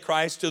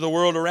Antichrist to the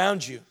world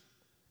around you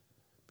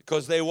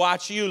because they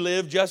watch you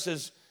live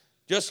just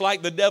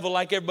like the devil,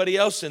 like everybody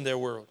else in their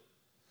world.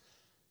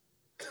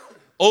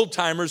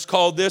 Old-timers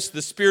called this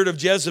the spirit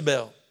of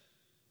Jezebel.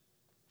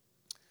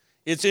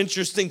 It's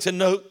interesting to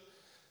note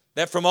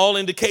that from all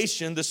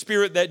indication, the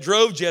spirit that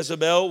drove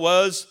Jezebel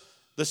was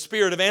the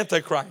spirit of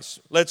Antichrist.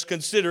 Let's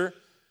consider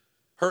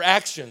her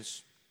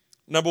actions.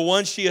 Number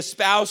one, she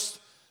espoused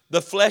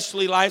the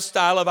fleshly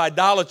lifestyle of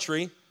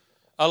idolatry,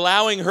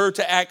 allowing her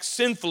to act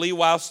sinfully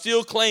while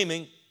still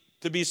claiming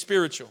to be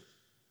spiritual.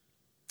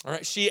 All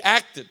right, she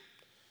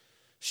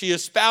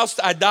espoused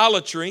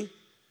idolatry,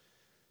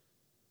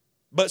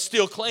 but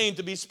still claimed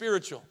to be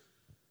spiritual.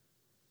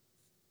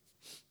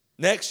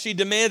 Next, she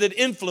demanded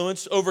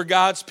influence over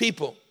God's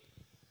people.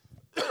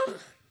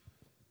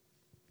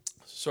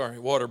 Sorry,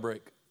 water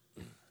break.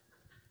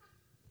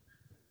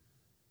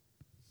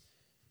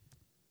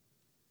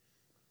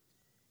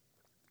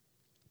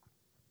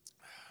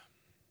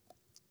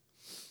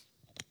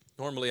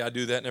 Normally I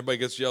do that and everybody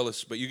gets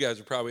jealous, but you guys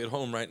are probably at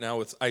home right now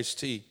with iced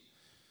tea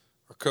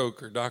or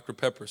Coke or Dr.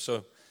 Pepper.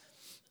 So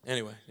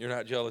anyway, you're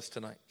not jealous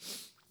tonight.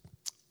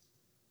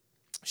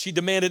 She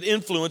demanded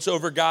influence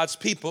over God's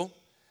people,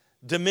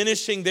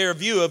 diminishing their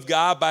view of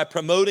God by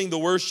promoting the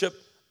worship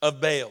of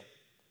Baal.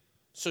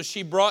 So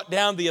she brought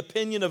down the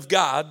opinion of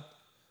God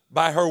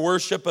by her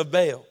worship of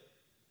Baal,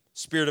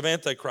 spirit of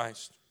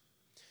Antichrist.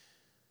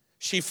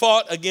 She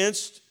fought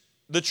against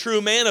the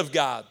true man of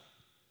God,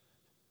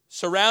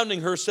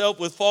 surrounding herself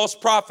with false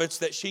prophets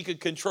that she could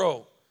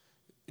control.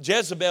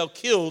 Jezebel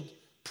killed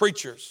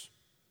preachers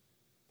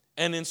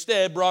and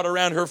instead brought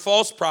around her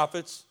false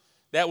prophets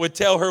that would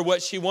tell her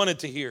what she wanted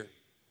to hear.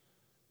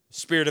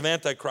 Spirit of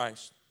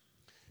Antichrist.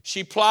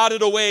 She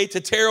plotted a way to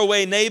tear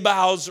away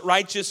Nabal's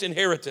righteous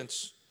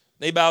inheritance,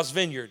 Nabal's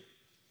vineyard,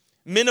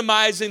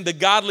 minimizing the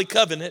godly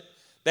covenant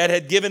that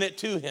had given it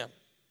to him.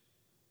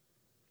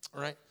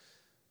 All right?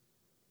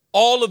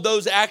 All of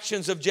those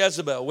actions of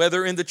Jezebel,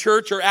 whether in the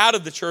church or out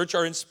of the church,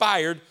 are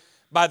inspired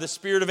by the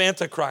spirit of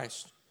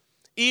Antichrist.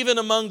 even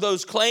among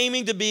those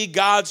claiming to be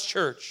God's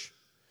church.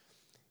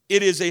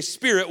 It is a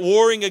spirit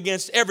warring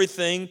against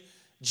everything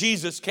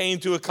Jesus came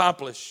to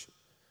accomplish.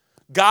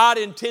 God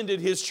intended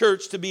his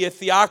church to be a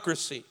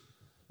theocracy,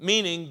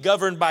 meaning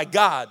governed by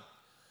God.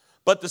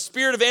 But the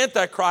spirit of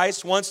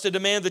Antichrist wants to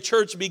demand the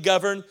church be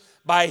governed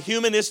by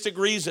humanistic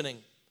reasoning.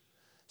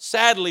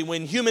 Sadly,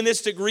 when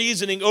humanistic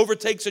reasoning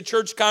overtakes a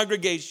church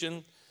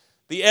congregation,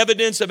 the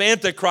evidence of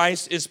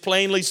Antichrist is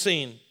plainly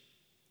seen.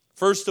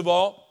 First of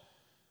all,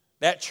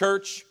 that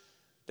church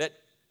that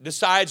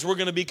decides we're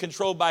going to be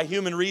controlled by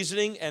human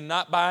reasoning and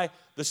not by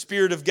the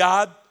Spirit of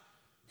God,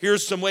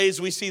 here's some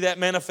ways we see that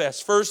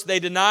manifest. First, they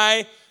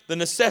deny the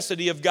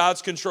necessity of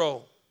God's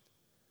control.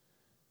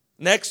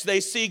 Next,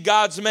 they see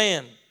God's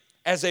man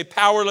as a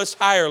powerless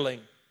hireling.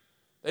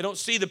 They don't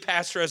see the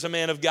pastor as a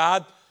man of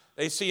God.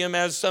 They see him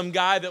as some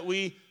guy that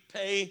we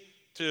pay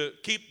to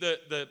keep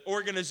the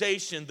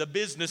organization, the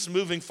business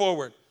moving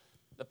forward.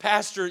 The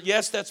pastor,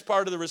 yes, that's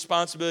part of the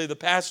responsibility of the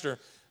pastor,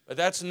 but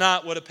that's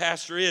not what a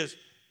pastor is.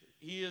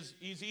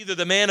 He's either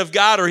the man of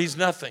God or he's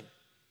nothing.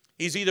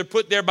 He's either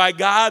put there by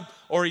God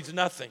or he's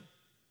nothing.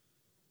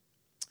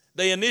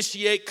 They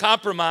initiate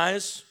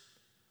compromise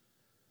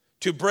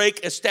to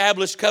break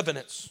established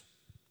covenants.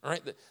 All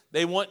right?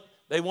 They want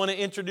to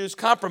introduce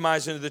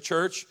compromise into the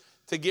church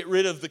to get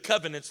rid of the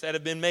covenants that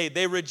have been made.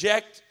 They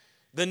reject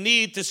the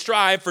need to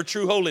strive for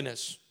true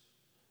holiness.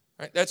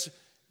 All right? That's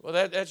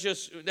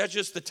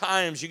just the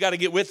times. You got to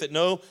get with it.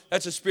 No,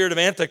 that's a spirit of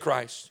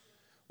Antichrist.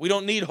 We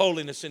don't need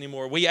holiness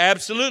anymore. We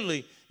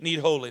absolutely need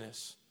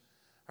holiness.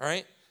 All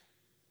right?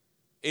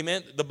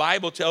 Amen. The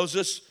Bible tells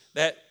us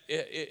that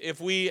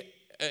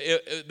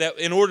that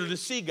in order to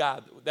see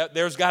God, that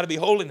there's got to be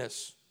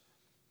holiness.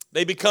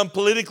 They become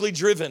politically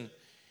driven,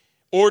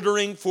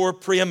 ordering for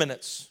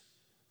preeminence.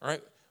 All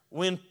right?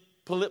 When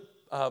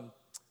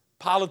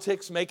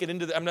politics make it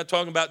into I'm not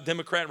talking about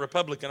Democrat and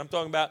Republican. I'm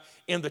talking about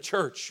in the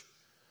church.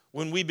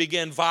 When we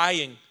begin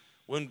vying,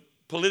 when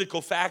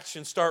political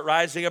factions start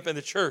rising up in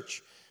the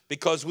church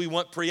because we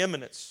want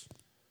preeminence,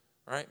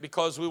 all right?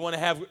 Because we want to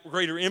have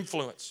greater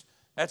influence.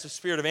 That's the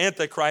spirit of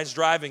Antichrist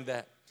driving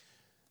that.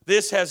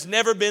 This has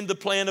never been the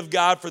plan of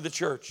God for the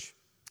church.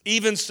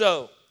 Even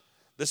so,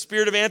 the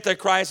spirit of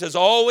Antichrist has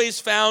always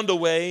found a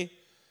way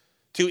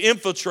to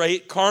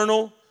infiltrate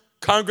carnal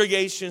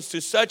congregations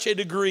to such a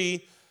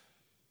degree.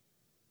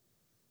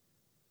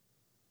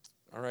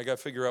 All right, I got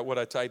to figure out what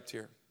I typed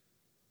here.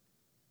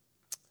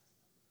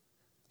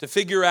 To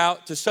figure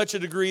out to such a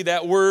degree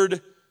that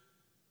word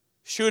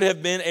should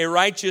have been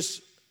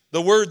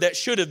the word that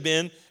should have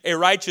been a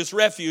righteous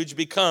refuge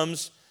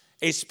becomes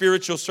a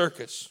spiritual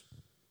circus.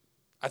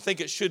 I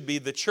think it should be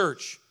the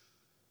church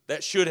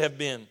that should have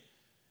been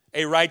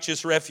a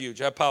righteous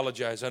refuge. I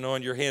apologize. I know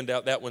on your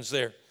handout that one's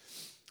there.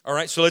 All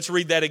right, so let's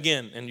read that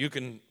again, and you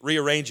can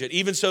rearrange it.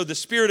 Even so, the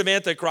spirit of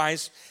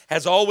Antichrist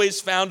has always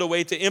found a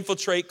way to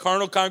infiltrate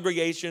carnal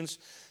congregations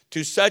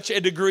to such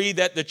a degree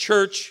that the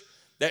church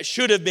that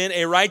should have been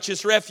a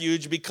righteous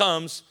refuge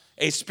becomes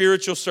a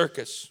spiritual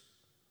circus.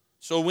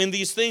 So when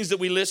these things that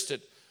we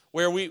listed,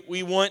 where we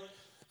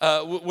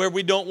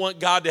don't want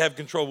God to have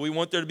control, we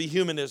want there to be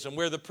humanism,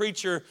 where the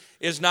preacher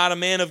is not a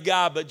man of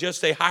God but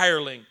just a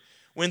hireling,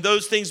 when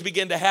those things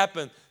begin to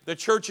happen, the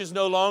church is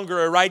no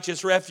longer a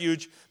righteous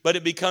refuge, but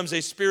it becomes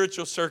a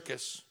spiritual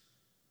circus.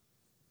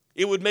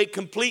 It would make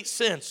complete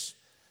sense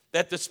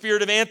that the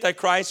spirit of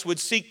Antichrist would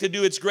seek to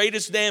do its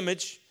greatest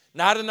damage,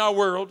 not in our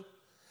world,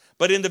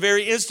 but in the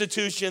very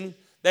institution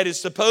that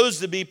is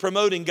supposed to be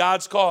promoting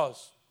God's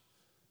cause.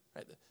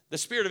 The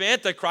spirit of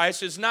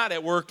Antichrist is not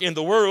at work in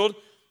the world,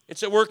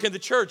 it's at work in the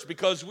church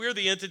because we're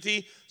the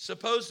entity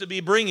supposed to be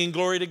bringing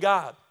glory to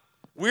God.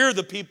 We're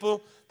the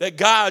people that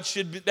God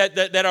should be,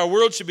 that our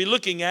world should be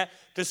looking at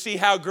to see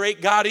how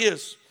great God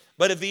is.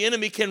 But if the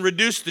enemy can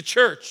reduce the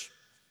church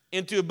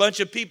into a bunch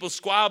of people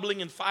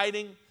squabbling and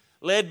fighting,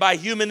 led by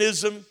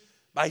humanism,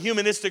 by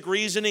humanistic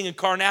reasoning and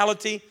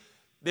carnality,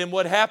 then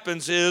what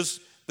happens is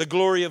the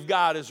glory of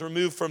God is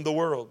removed from the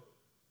world.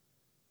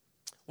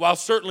 While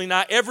certainly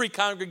not every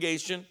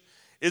congregation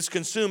is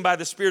consumed by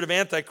the spirit of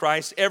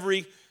Antichrist,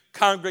 every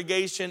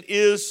congregation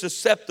is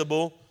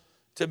susceptible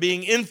to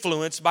being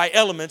influenced by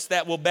elements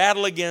that will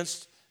battle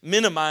against,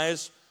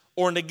 minimize,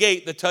 or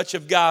negate the touch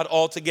of God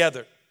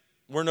altogether.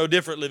 We're no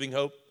different, Living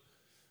Hope.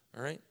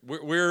 All right?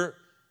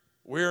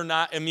 We're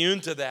not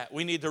immune to that.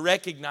 We need to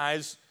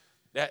recognize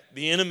that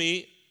the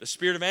enemy, the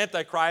spirit of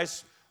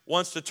Antichrist,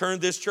 wants to turn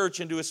this church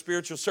into a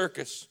spiritual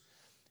circus.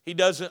 He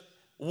doesn't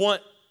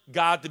want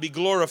God to be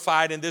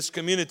glorified in this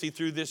community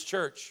through this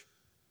church.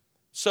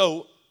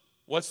 So,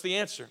 what's the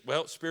answer?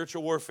 Well,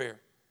 spiritual warfare.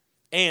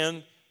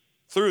 And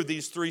through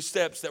these 3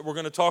 steps that we're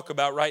going to talk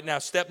about right now.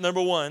 Step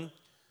number 1,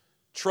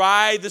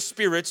 try the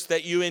spirits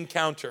that you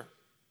encounter.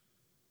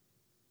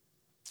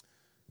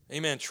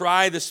 Amen.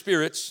 Try the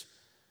spirits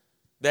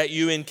that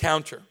you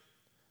encounter.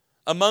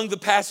 Among the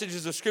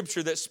passages of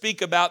Scripture that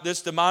speak about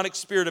this demonic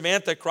spirit of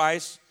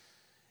Antichrist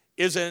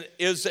is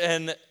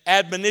an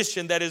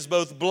admonition that is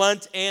both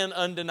blunt and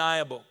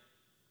undeniable.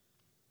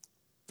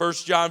 1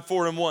 John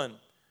 4:1.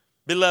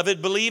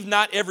 Beloved, believe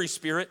not every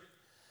spirit,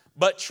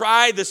 but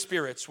try the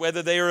spirits,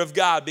 whether they are of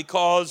God,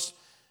 because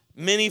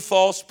many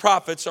false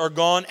prophets are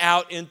gone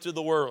out into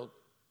the world.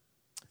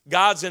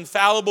 God's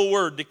infallible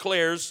word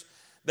declares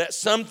that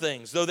some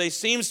things, though they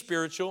seem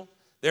spiritual,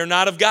 they're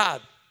not of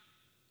God.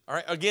 All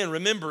right, again,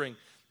 remembering,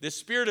 the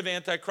spirit of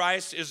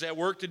Antichrist is at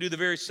work to do the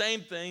very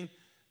same thing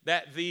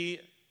that the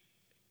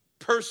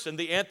person,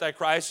 the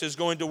Antichrist, is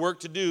going to work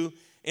to do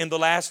in the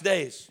last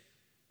days.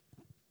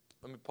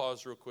 Let me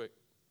pause real quick.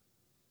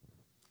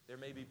 There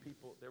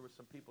were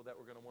some people that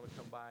were going to want to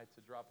come by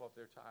to drop off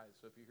their tithes.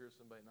 So if you hear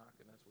somebody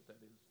knocking, that's what that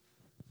is.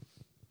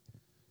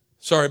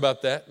 Sorry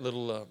about that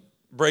little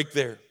break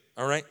there.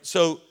 All right.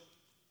 So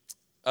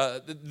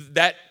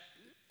that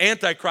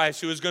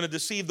Antichrist who is going to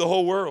deceive the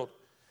whole world,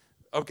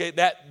 okay,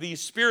 that the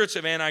spirits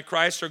of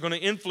Antichrist are going to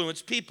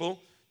influence people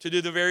to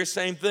do the very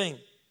same thing.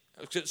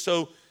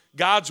 So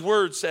God's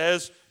word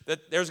says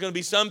that there's going to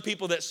be some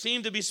people that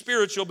seem to be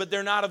spiritual, but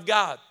they're not of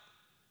God.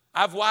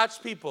 I've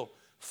watched people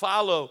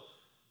follow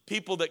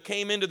people that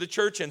came into the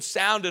church and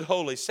sounded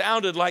holy,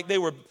 sounded like they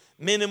were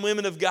men and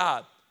women of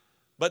God.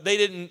 But they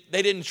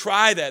didn't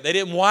try that. They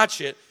didn't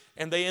watch it.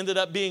 And they ended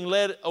up being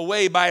led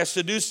away by a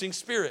seducing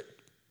spirit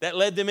that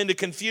led them into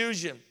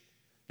confusion,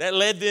 that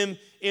led them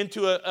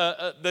into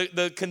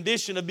the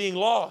condition of being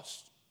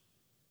lost.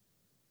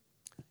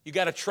 You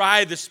got to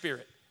try the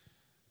spirit,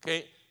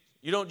 okay?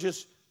 You don't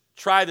just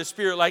try the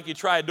spirit like you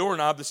try a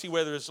doorknob to see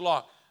whether it's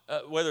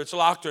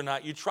locked or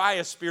not. You try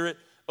a spirit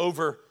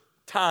over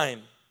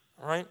time,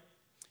 all right?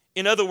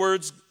 In other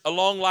words,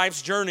 along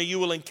life's journey, you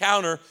will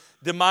encounter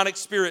demonic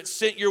spirits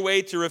sent your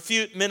way to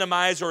refute,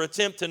 minimize, or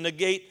attempt to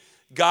negate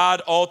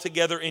God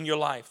altogether in your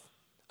life.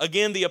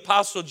 Again, the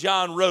Apostle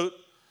John wrote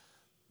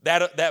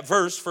that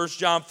verse, 1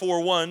 John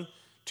 4:1,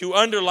 to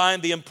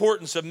underline the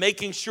importance of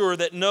making sure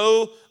that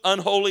no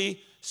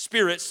unholy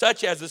spirit,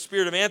 such as the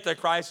spirit of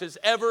Antichrist, is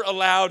ever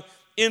allowed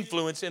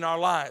influence in our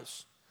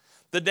lives.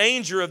 The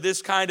danger of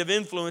this kind of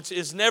influence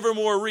is never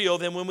more real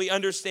than when we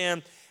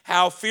understand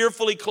how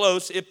fearfully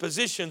close it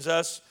positions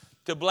us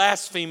to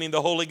blaspheming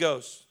the Holy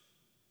Ghost.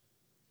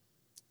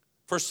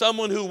 For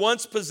someone who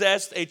once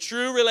possessed a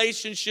true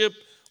relationship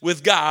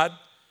with God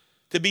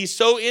to be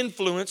so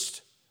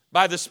influenced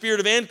by the spirit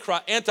of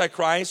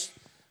Antichrist,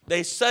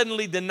 they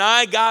suddenly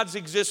deny God's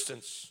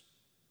existence.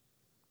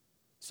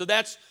 So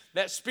that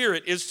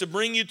spirit is to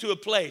bring you to a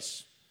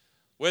place,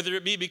 whether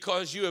it be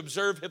because you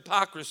observe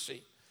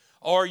hypocrisy,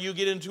 or you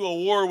get into a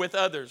war with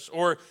others,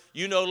 or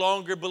you no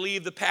longer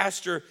believe the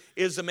pastor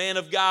is a man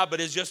of God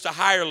but is just a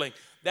hireling.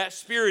 That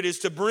spirit is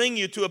to bring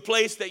you to a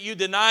place that you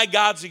deny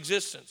God's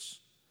existence.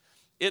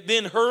 It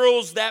then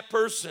hurls that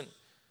person,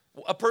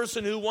 a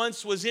person who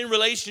once was in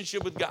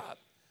relationship with God,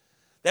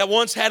 that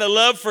once had a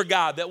love for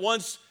God, that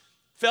once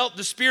felt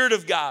the Spirit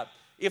of God.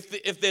 If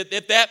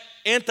that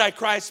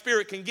Antichrist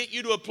spirit can get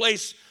you to a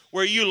place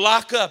where you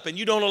lock up and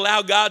you don't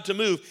allow God to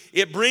move,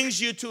 it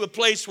brings you to a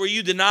place where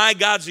you deny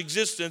God's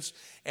existence,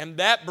 and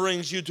that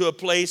brings you to a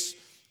place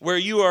where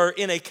you are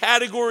in a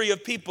category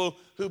of people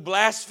who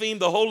blaspheme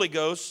the Holy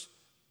Ghost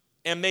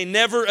and may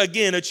never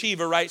again achieve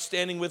a right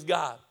standing with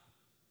God.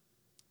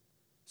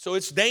 So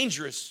it's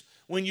dangerous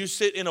when you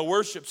sit in a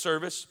worship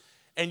service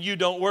and you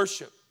don't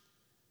worship.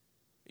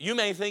 You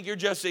may think you're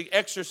just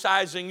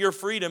exercising your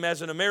freedom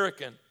as an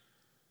American.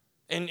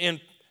 And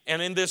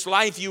in this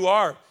life you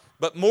are.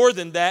 But more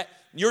than that,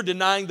 you're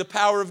denying the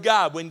power of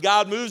God. When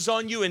God moves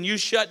on you and you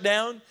shut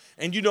down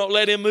and you don't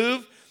let him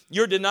move,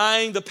 you're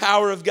denying the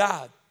power of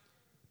God.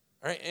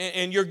 All right?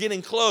 And you're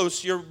getting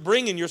close. You're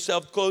bringing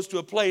yourself close to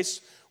a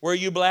place where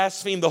you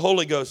blaspheme the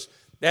Holy Ghost.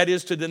 That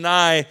is to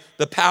deny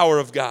the power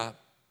of God.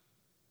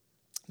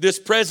 This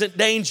present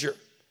danger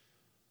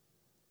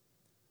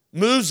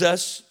behooves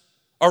us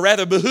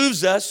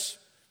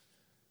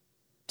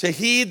to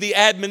heed the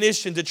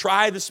admonition to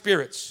try the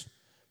spirits,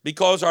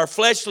 because our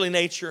fleshly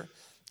nature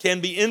can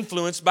be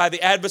influenced by the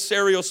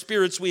adversarial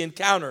spirits we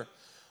encounter.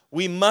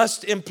 We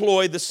must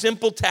employ the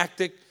simple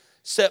tactic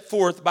set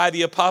forth by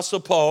the Apostle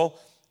Paul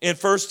in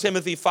 1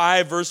 Timothy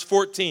 5, verse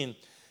 14.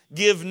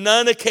 Give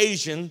none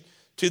occasion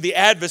to the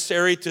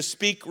adversary to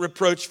speak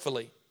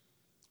reproachfully.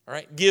 All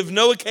right, give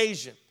no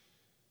occasion.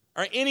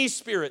 All right, any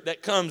spirit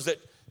that comes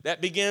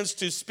that begins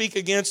to speak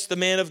against the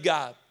man of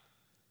God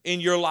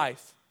in your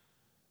life.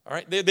 All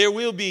right, there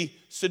will be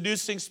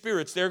seducing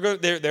spirits. There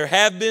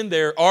have been,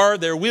 there are,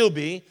 there will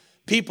be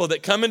people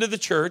that come into the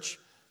church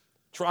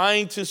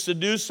trying to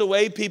seduce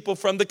away people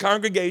from the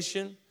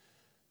congregation.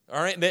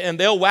 All right, and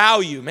they'll wow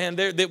you, man.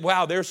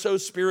 They're so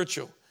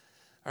spiritual.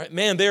 All right,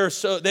 man,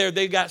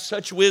 they got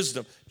such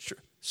wisdom.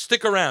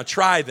 Stick around,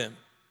 try them.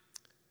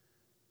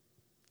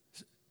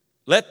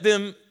 Let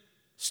them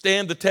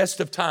stand the test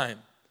of time.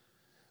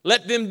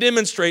 Let them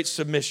demonstrate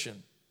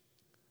submission.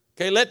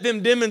 Okay, let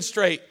them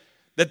demonstrate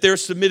that they're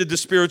submitted to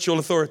spiritual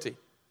authority.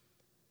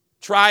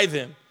 Try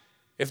them.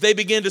 If they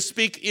begin to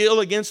speak ill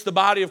against the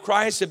body of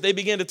Christ, if they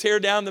begin to tear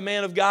down the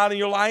man of God in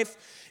your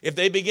life, if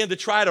they begin to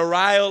try to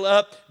rile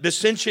up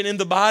dissension in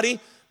the body,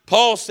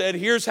 Paul said,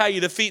 here's how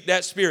you defeat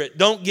that spirit.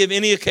 Don't give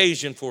any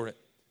occasion for it.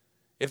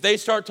 If they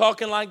start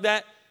talking like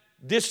that,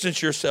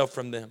 distance yourself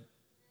from them.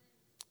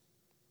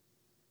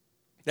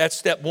 That's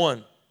step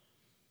one.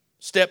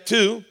 Step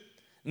two,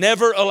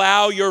 never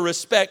allow your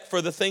respect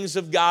for the things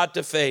of God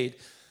to fade.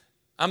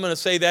 I'm going to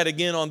say that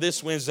again on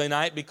this Wednesday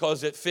night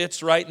because it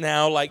fits right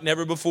now like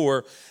never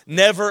before.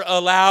 Never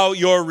allow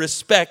your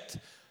respect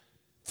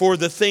for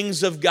the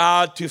things of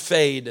God to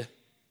fade.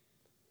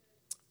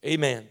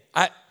 Amen.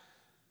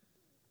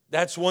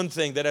 That's one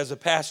thing that as a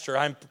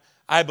pastor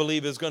I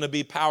believe is going to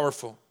be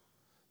powerful,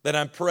 that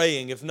I'm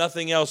praying, if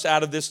nothing else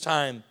out of this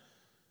time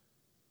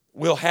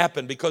will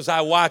happen, because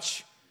I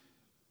watch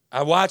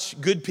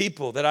good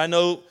people that I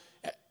know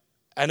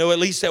at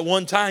least at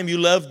one time you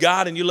love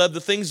God and you love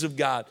the things of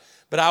God.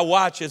 But I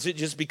watch as it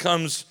just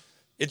becomes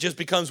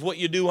what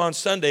you do on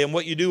Sunday and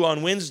what you do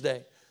on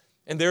Wednesday.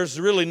 And there's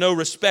really no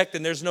respect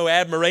and there's no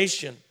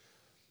admiration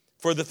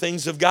for the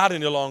things of God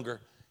any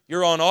longer.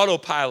 You're on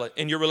autopilot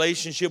in your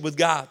relationship with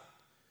God.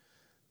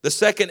 The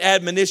second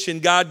admonition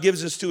God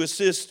gives us to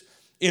assist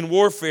in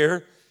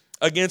warfare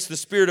against the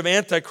spirit of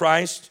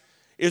Antichrist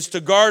is to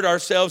guard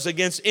ourselves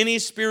against any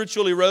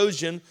spiritual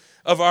erosion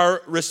of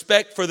our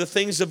respect for the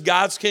things of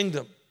God's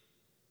kingdom.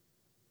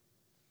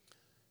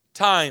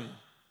 Time.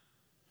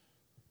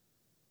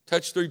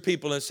 Touch three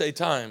people and say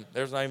time.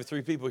 There's not even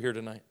three people here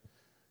tonight.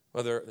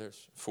 Well,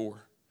 there's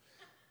four.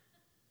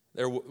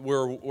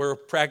 We're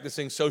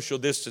practicing social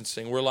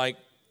distancing. We're like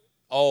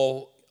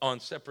all on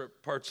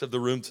separate parts of the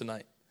room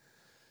tonight.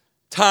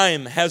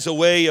 Time has a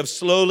way of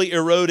slowly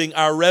eroding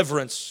our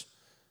reverence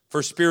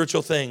for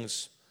spiritual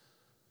things,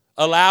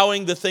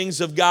 allowing the things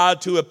of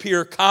God to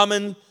appear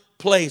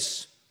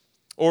commonplace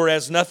or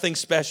as nothing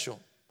special.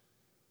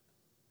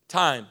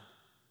 Time.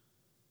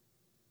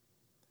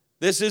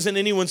 This isn't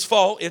anyone's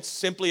fault. It's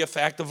simply a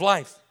fact of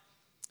life.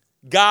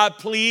 God,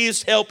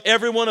 please help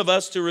every one of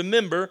us to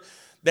remember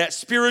that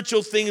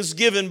spiritual things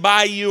given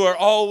by you are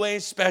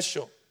always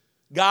special.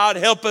 God,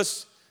 help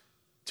us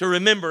to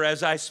remember,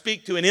 as I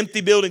speak to an empty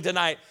building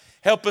tonight,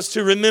 help us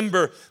to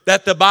remember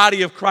that the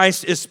body of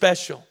Christ is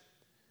special.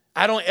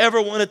 I don't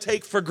ever want to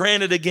take for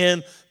granted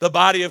again the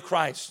body of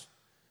Christ.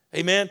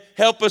 Amen.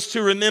 Help us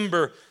to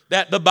remember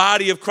that the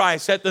body of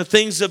Christ, that the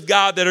things of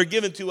God that are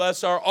given to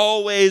us are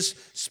always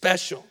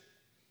special.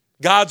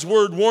 God's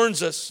word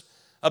warns us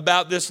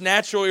about this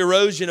natural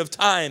erosion of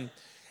time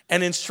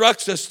and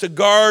instructs us to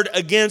guard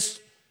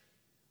against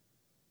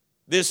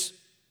this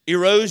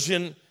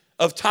erosion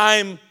of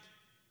time.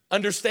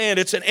 Understand,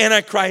 it's an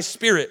Antichrist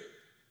spirit.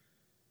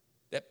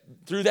 That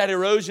through that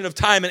erosion of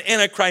time, an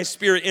Antichrist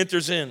spirit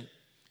enters in.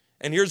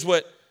 And here's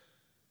what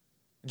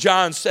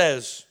John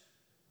says,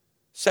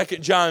 2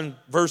 John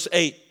verse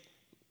 8.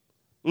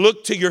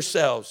 Look to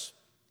yourselves,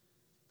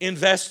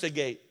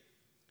 investigate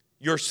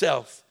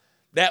yourself,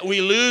 that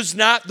we lose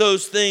not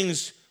those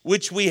things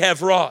which we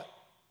have wrought,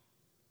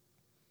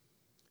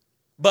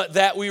 but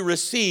that we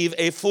receive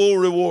a full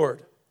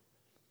reward.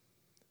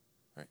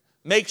 Right.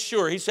 Make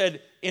sure, he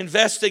said,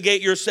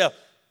 investigate yourself.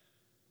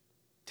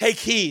 Take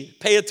heed,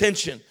 pay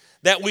attention,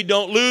 that we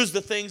don't lose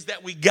the things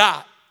that we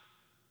got,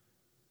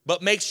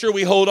 but make sure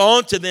we hold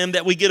on to them,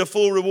 that we get a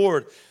full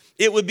reward.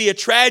 It would be a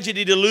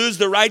tragedy to lose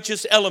the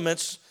righteous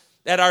elements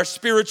that our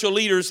spiritual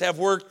leaders have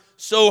worked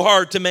so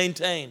hard to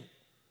maintain.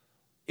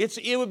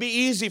 It would be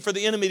easy for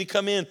the enemy to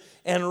come in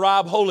and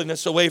rob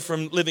holiness away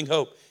from Living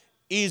Hope.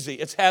 Easy.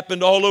 It's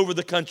happened all over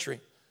the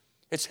country.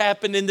 It's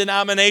happened in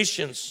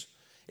denominations.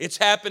 It's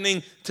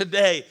happening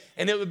today.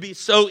 And it would be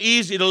so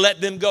easy to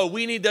let them go.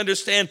 We need to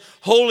understand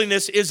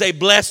holiness is a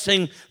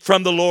blessing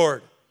from the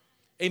Lord.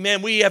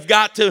 Amen. We have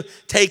got to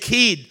take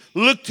heed.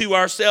 Look to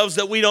ourselves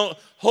that we don't.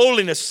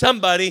 Holiness.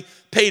 Somebody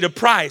paid a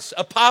price.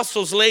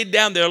 Apostles laid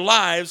down their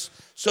lives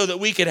so that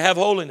we could have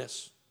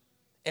holiness.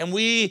 And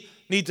we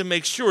need to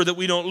make sure that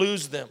we don't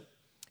lose them.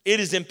 It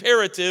is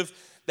imperative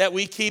that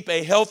we keep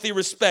a healthy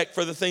respect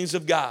for the things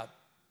of God.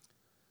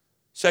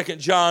 2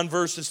 John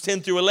verses 10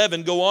 through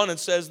 11 go on and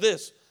says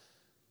this.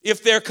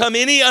 If there come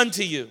any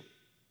unto you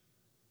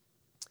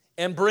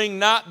and bring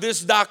not this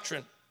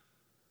doctrine,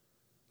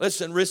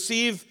 listen,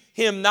 receive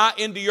him not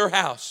into your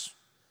house,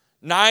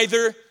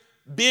 neither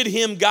bid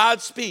him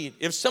Godspeed.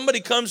 If somebody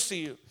comes to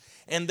you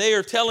and they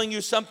are telling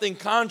you something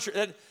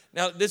contrary,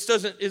 now this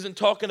isn't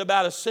talking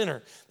about a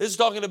sinner. This is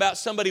talking about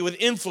somebody with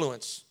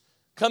influence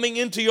coming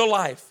into your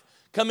life,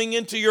 coming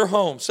into your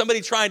home,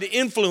 somebody trying to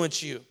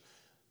influence you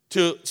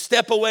to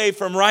step away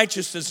from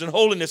righteousness and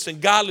holiness and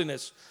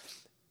godliness.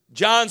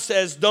 John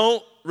says,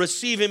 don't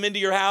receive him into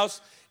your house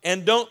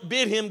and don't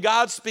bid him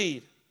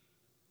Godspeed.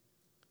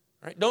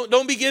 Right?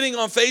 Don't be getting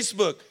on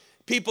Facebook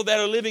people that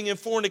are living in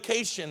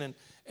fornication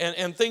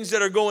and things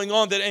that are going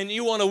on and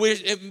you want to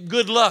wish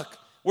good luck.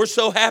 We're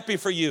so happy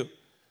for you.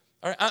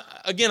 All right,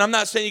 again, I'm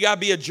not saying you got to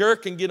be a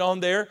jerk and get on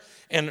there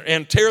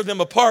and tear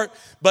them apart.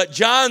 But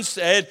John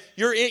said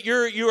you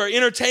are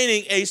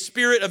entertaining a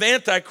spirit of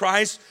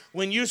Antichrist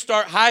when you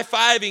start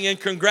high-fiving and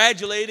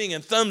congratulating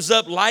and thumbs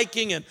up,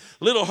 liking and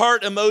little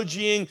heart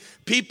emojiing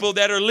people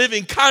that are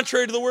living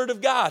contrary to the Word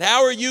of God.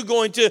 How are you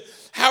going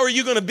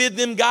to bid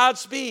them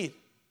Godspeed?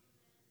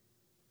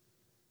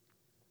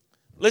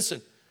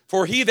 Listen,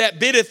 For he that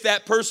biddeth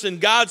that person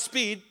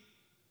Godspeed,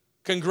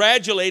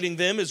 congratulating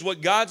them is what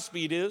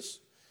Godspeed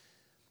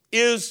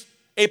is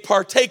a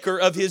partaker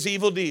of his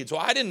evil deeds.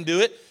 Well, I didn't do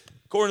it.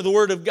 According to the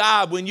word of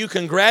God, when you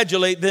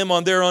congratulate them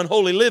on their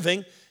unholy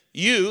living,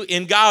 you,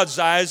 in God's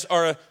eyes,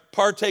 are a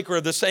partaker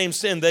of the same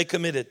sin they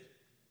committed.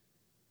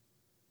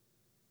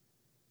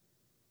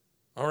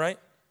 All right?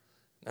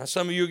 Now,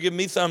 some of you are giving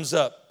me thumbs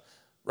up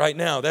right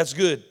now. That's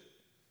good.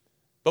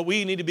 But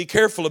we need to be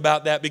careful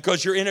about that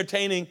because you're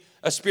entertaining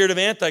a spirit of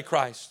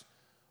Antichrist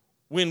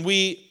when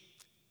we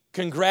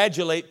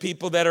congratulate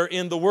people that are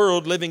in the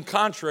world living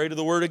contrary to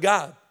the Word of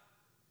God.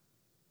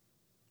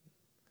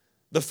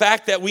 The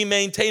fact that we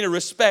maintain a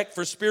respect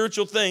for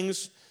spiritual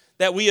things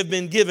that we have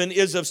been given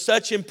is of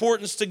such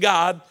importance to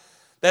God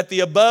that the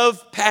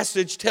above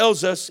passage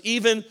tells us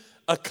even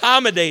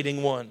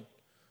accommodating one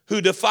who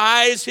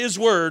defies His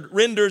word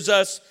renders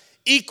us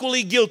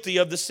equally guilty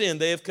of the sin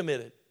they have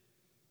committed.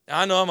 Now,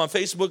 I know I'm on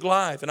Facebook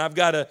Live and I've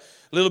got a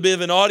little bit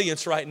of an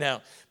audience right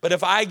now. But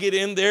if I get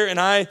in there and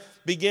I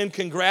begin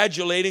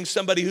congratulating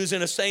somebody who's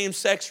in a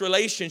same-sex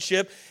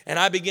relationship and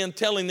I begin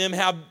telling them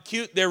how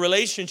cute their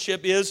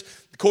relationship is,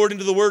 according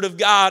to the Word of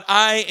God,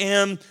 I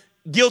am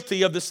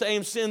guilty of the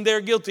same sin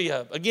they're guilty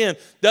of. Again,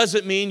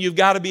 doesn't mean you've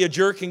got to be a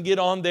jerk and get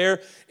on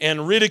there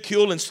and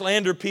ridicule and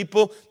slander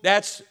people.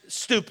 That's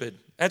stupid.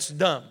 That's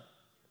dumb.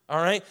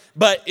 All right?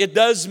 But it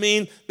does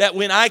mean that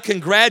when I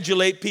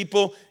congratulate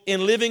people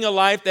in living a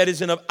life that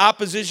is in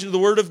opposition to the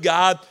Word of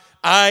God,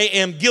 I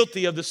am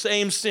guilty of the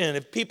same sin.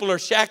 If people are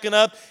shacking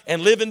up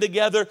and living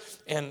together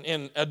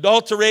and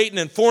adulterating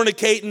and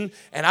fornicating,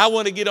 and I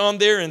want to get on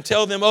there and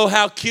tell them, oh,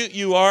 how cute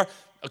you are,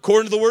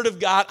 according to the Word of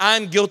God,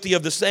 I'm guilty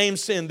of the same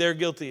sin they're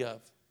guilty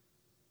of.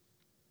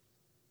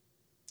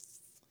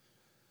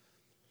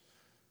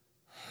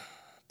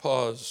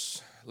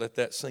 Pause. Let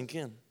that sink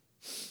in.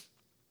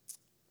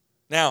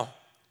 Now,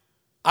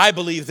 I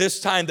believe this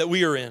time that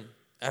we are in,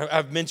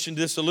 I've mentioned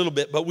this a little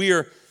bit, but we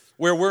are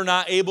where we're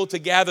not able to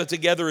gather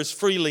together as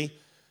freely,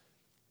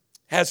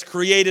 has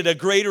created a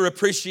greater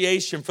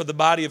appreciation for the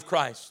body of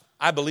Christ.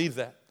 I believe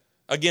that.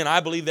 Again, I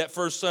believe that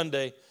first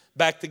Sunday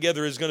back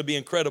together is going to be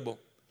incredible.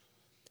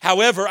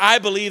 However, I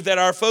believe that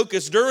our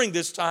focus during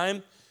this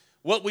time,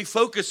 what we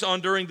focus on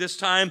during this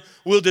time,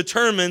 will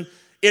determine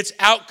its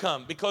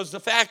outcome. Because the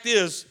fact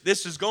is,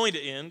 this is going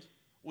to end.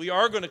 We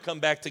are going to come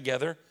back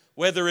together,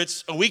 whether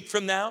it's a week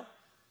from now.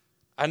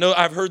 I know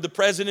I've heard the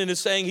president is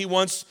saying he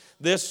wants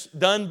this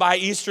done by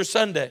Easter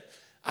Sunday.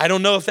 I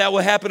don't know if that will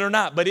happen or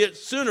not, but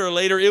sooner or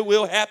later it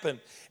will happen,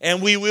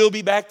 and we will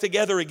be back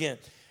together again.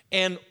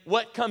 And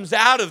what comes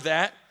out of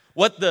that,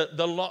 what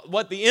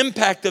the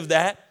impact of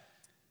that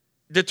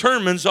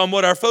determines on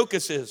what our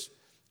focus is.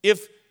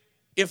 If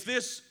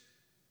this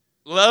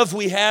love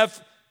we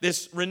have,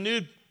 this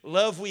renewed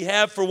love we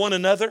have for one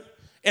another,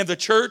 and the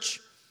church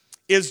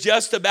is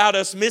just about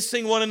us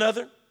missing one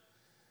another,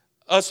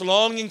 us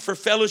longing for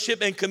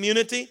fellowship and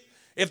community,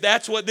 if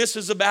that's what this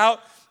is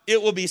about,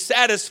 it will be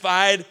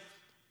satisfied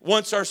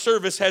once our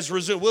service has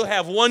resumed. We'll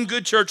have one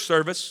good church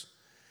service,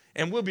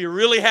 and we'll be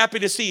really happy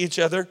to see each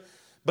other.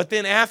 But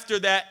then after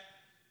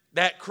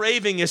that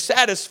craving is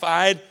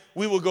satisfied,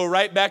 we will go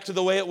right back to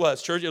the way it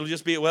was. Church, it'll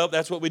just be, well,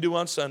 that's what we do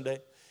on Sunday,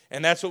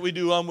 and that's what we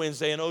do on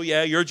Wednesday, and oh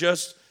yeah, you're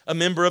just a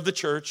member of the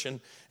church, and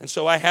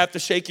so I have to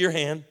shake your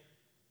hand.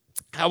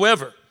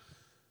 However,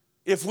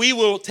 if we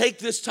will take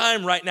this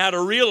time right now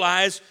to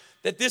realize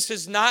that this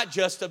is not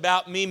just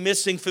about me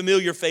missing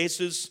familiar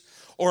faces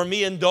or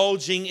me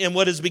indulging in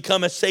what has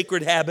become a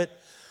sacred habit,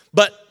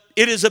 but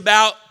it is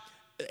about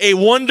a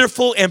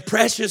wonderful and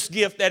precious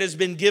gift that has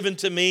been given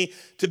to me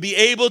to be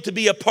able to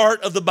be a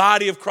part of the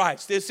body of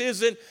Christ. This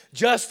isn't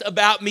just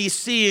about me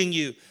seeing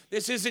you.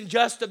 This isn't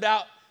just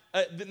about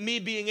me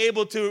being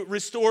able to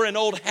restore an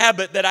old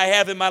habit that I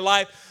have in my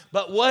life,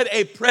 but what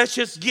a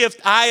precious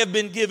gift I have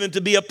been given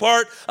to be a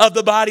part of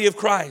the body of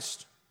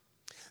Christ.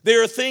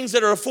 There are things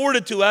that are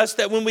afforded to us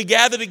that when we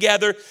gather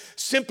together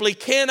simply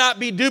cannot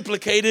be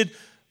duplicated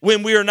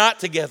when we are not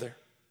together.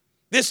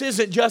 This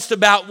isn't just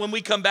about when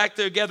we come back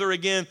together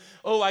again,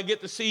 oh, I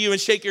get to see you and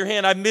shake your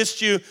hand. I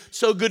missed you.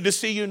 So good to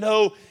see you.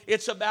 No,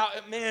 it's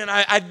about, man,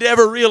 I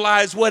never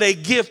realized what a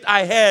gift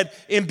I had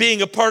in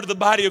being a part of the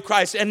body of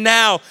Christ. And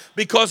now,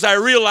 because I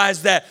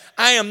realize that,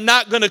 I am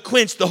not going to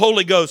quench the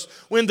Holy Ghost.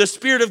 When the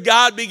Spirit of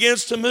God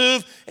begins to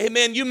move,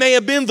 amen, you may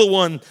have been the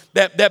one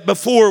that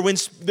before when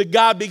the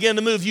God began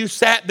to move, you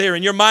sat there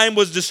and your mind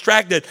was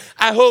distracted.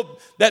 I hope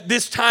that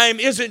this time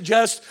isn't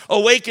just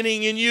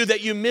awakening in you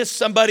that you miss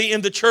somebody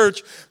in the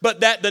church, but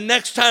that the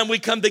next time we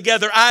come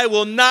together, I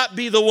will not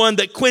be the one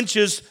that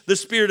quenches the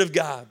Spirit of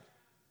God.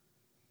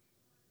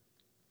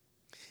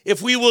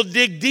 If we will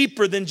dig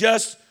deeper than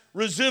just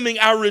resuming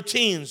our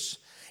routines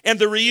and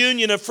the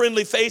reunion of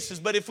friendly faces,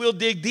 but if we'll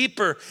dig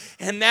deeper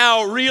and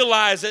now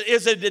realize that it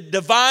is a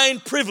divine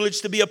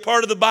privilege to be a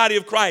part of the body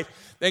of Christ,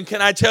 then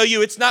can I tell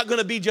you, it's not going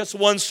to be just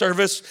one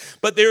service,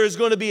 but there is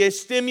going to be a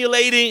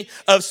stimulating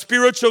of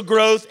spiritual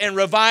growth and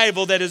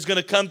revival that is going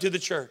to come to the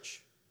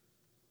church.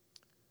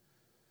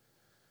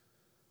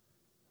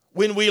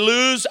 When we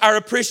lose our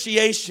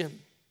appreciation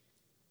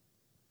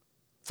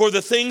for the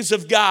things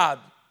of God,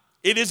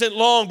 it isn't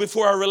long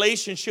before our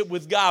relationship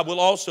with God will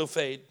also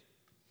fade.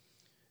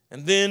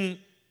 And then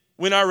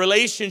when our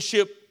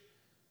relationship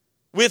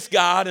with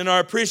God and our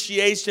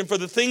appreciation for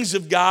the things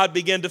of God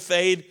begin to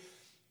fade,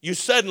 you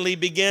suddenly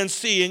begin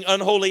seeing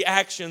unholy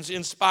actions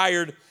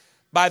inspired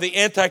by the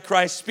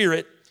Antichrist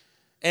spirit,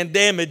 and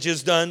damage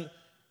is done.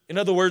 In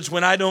other words,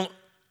 when I don't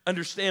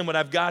understand what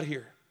I've got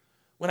here,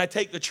 when I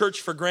take the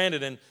church for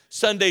granted and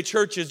Sunday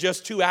church is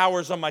just 2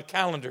 hours on my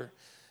calendar,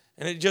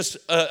 and it's just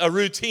a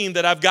routine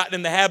that I've gotten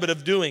in the habit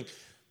of doing,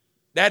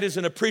 that is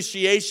an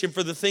appreciation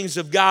for the things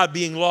of God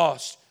being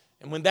lost.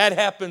 And when that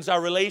happens,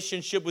 our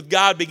relationship with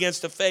God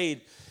begins to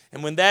fade.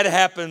 And when that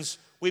happens,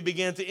 we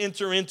begin to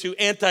enter into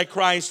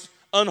Antichrist,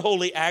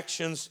 unholy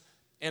actions,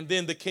 and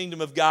then the kingdom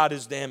of God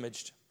is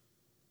damaged.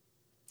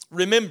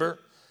 Remember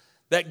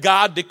that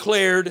God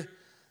declared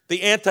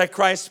the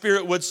Antichrist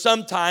spirit would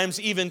sometimes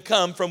even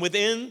come from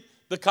within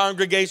the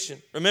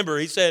congregation. Remember,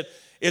 he said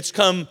it's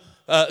come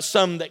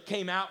some that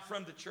came out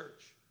from the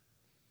church.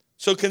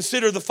 So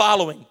consider the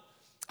following.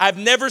 I've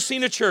never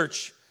seen a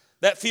church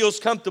that feels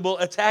comfortable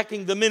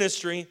attacking the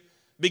ministry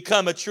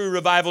become a true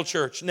revival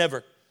church.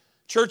 Never.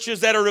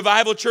 Churches that are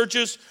revival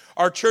churches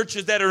are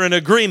churches that are in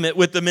agreement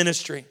with the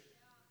ministry.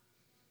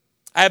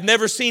 I have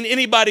never seen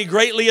anybody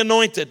greatly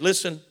anointed.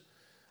 Listen,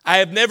 I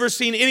have never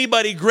seen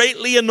anybody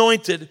greatly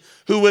anointed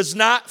who was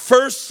not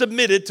first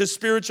submitted to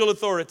spiritual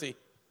authority.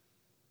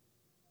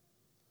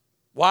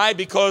 Why?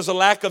 Because a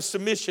lack of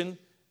submission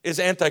is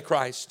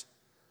Antichrist.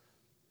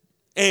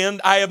 And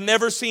I have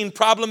never seen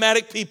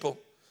problematic people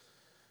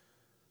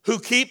who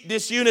keep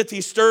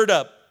disunity stirred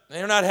up.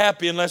 They're not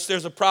happy unless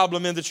there's a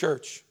problem in the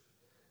church.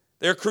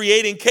 They're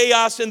creating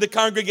chaos in the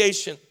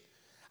congregation.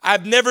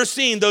 I've never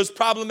seen those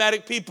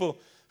problematic people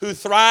who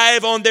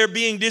thrive on there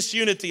being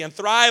disunity and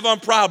thrive on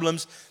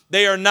problems.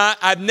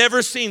 I've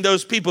never seen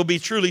those people be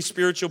truly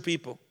spiritual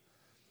people.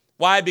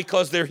 Why?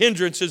 Because their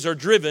hindrances are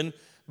driven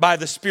by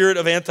the spirit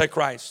of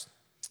Antichrist.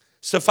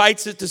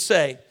 Suffice it to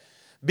say,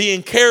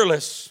 being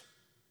careless,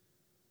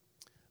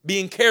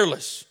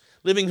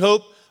 Living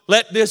Hope,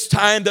 let this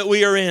time that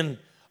we are in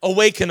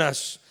awaken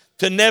us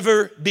to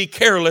never be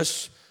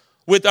careless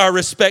with our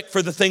respect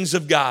for the things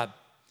of God.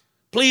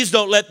 Please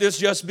don't let this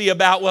just be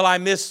about, well, I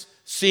miss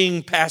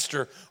seeing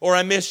pastor, or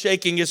I miss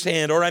shaking his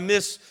hand, or I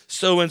miss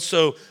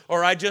so-and-so,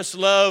 or I just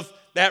love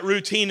that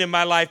routine in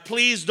my life.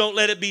 Please don't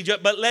let it be,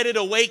 but let it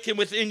awaken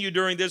within you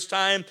during this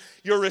time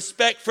your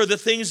respect for the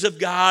things of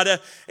God,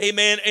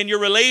 amen, and your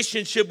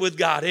relationship with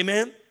God,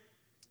 amen.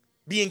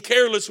 Being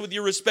careless with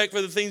your respect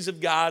for the things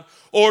of God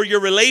or your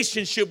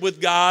relationship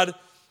with God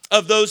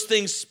of those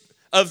things,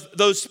 of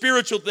those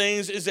spiritual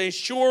things, is a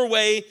sure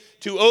way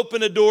to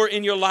open a door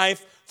in your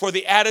life for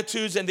the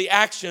attitudes and the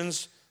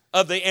actions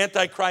of the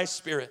Antichrist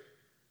spirit.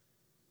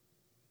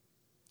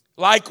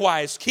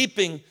 Likewise,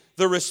 keeping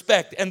the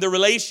respect and the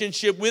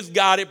relationship with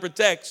God it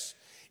protects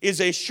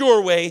is a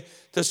sure way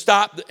to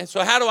stop. And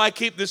so how do I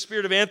keep the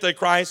spirit of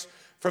Antichrist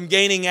from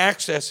gaining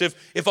access?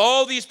 If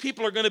all these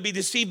people are going to be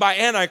deceived by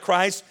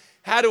Antichrist,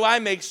 how do I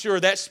make sure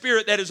that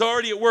spirit that is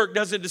already at work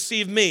doesn't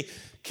deceive me?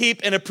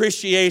 Keep an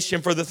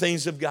appreciation for the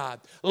things of God.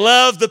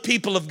 Love the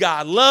people of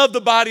God. Love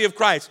the body of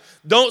Christ.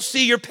 Don't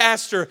see your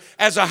pastor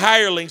as a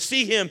hireling.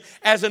 See him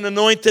as an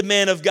anointed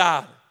man of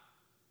God.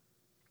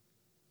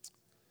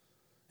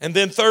 And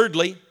then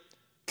thirdly,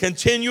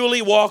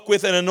 continually walk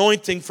with an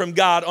anointing from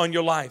God on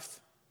your life.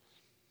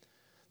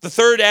 The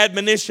third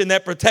admonition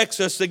that protects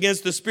us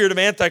against the spirit of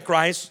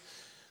Antichrist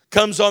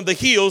comes on the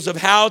heels of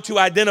how to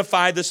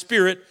identify the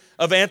spirit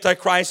of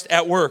Antichrist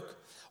at work.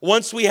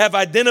 Once we have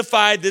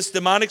identified this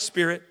demonic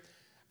spirit,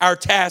 our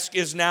task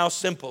is now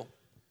simple.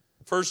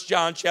 1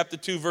 John chapter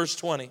 2, verse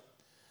 20.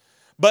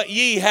 But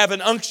ye have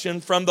an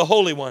unction from the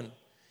Holy One,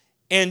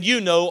 and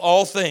you know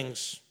all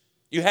things.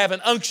 You have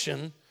an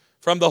unction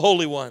from the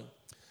Holy One.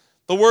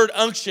 The word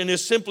unction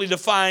is simply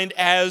defined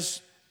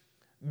as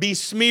be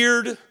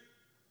smeared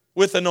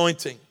with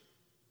anointing.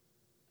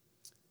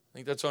 I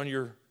think that's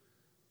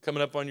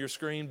coming up on your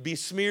screen. Be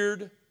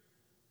smeared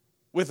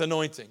with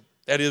anointing.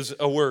 That is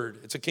a word.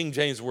 It's a King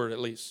James word at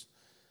least.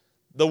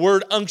 The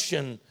word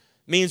unction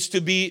means to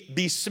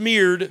be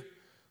smeared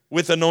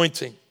with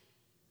anointing.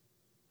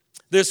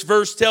 This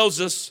verse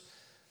tells us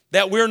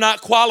that we're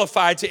not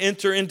qualified to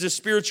enter into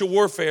spiritual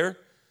warfare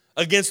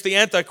against the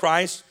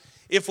Antichrist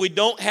if we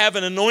don't have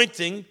an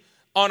anointing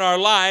on our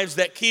lives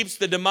that keeps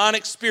the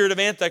demonic spirit of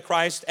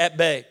Antichrist at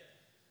bay.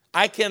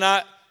 I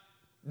cannot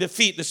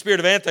defeat the spirit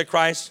of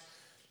Antichrist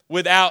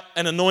without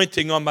an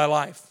anointing on my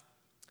life.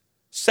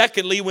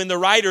 Secondly, when the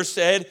writer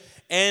said,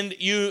 and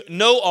you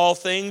know all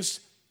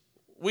things,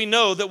 we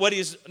know that what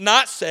he's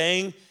not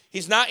saying,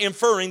 he's not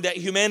inferring that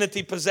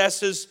humanity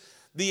possesses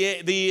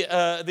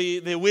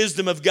the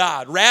wisdom of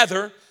God.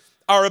 Rather,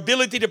 our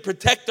ability to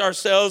protect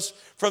ourselves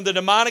from the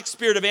demonic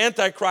spirit of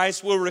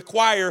Antichrist will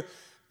require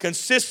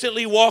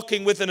consistently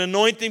walking with an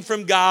anointing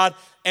from God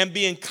and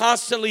being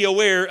constantly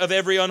aware of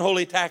every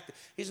unholy tactic.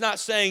 He's not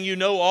saying you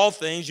know all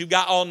things, you've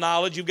got all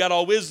knowledge, you've got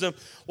all wisdom.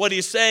 What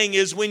he's saying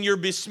is when you're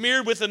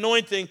besmeared with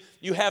anointing,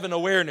 you have an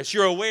awareness.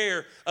 You're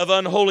aware of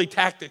unholy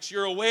tactics.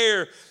 You're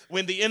aware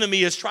when the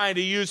enemy is trying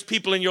to use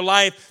people in your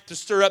life to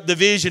stir up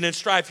division and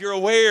strife. You're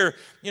aware,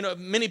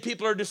 many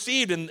people are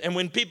deceived. And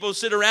when people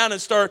sit around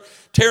and start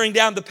tearing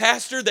down the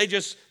pastor, they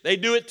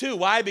do it too.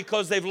 Why?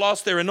 Because they've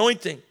lost their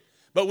anointing.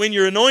 But when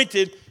you're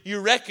anointed,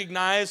 you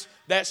recognize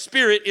that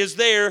spirit is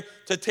there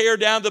to tear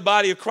down the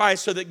body of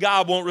Christ so that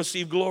God won't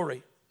receive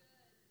glory.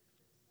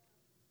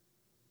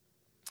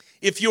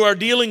 If you are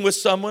dealing with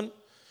someone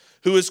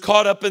who is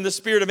caught up in the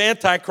spirit of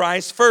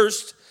Antichrist,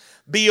 first,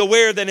 be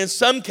aware that in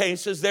some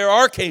cases, there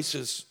are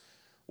cases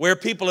where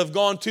people have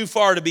gone too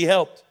far to be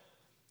helped.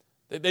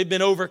 They've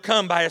been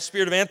overcome by a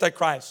spirit of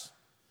Antichrist.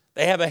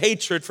 They have a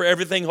hatred for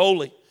everything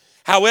holy.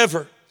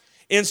 However,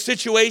 in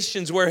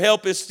situations where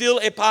help is still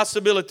a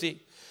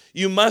possibility,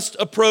 you must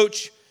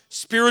approach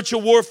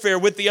spiritual warfare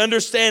with the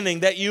understanding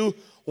that you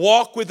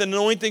walk with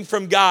anointing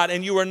from God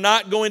and you are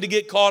not going to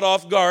get caught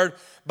off guard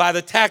by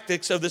the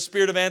tactics of the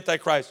spirit of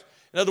Antichrist.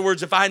 In other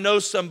words, if I know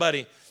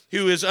somebody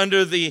who is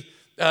under the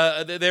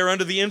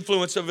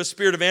influence of a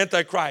spirit of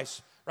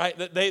Antichrist, right?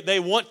 They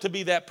want to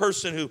be that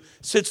person who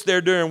sits there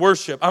during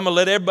worship. I'm going to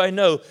let everybody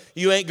know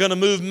you ain't going to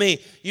move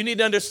me. You need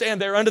to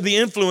understand they're under the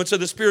influence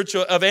of the spirit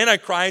of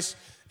Antichrist,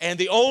 and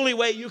the only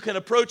way you can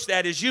approach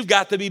that is you've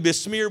got to be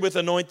besmeared with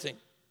anointing.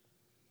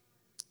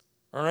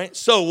 All right?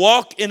 So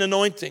walk in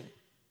anointing.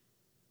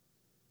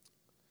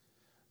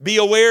 Be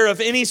aware of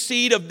any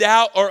seed of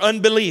doubt or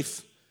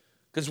unbelief.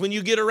 Because when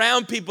you get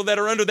around people that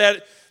are under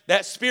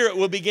that spirit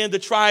will begin to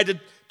try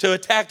to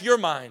attack your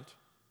mind.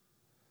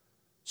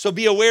 So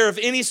be aware of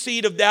any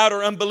seed of doubt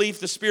or unbelief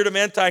the spirit of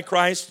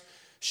Antichrist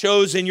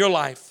shows in your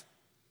life.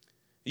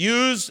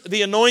 Use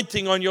the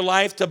anointing on your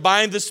life to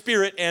bind the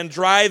spirit and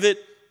drive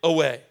it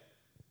away.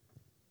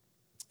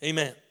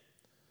 Amen.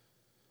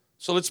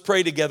 So let's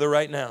pray together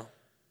right now.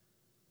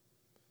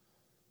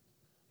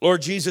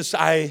 Lord Jesus,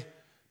 I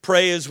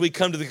pray as we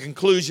come to the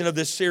conclusion of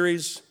this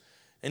series,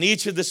 and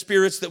each of the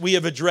spirits that we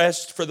have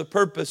addressed for the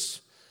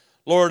purpose,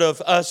 Lord,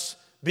 of us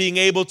being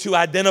able to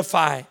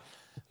identify,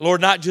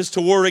 Lord, not just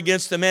to war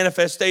against the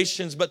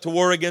manifestations, but to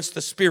war against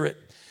the spirit.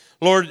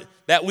 Lord,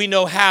 that we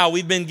know how.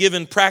 We've been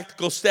given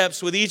practical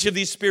steps with each of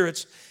these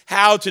spirits,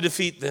 how to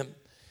defeat them.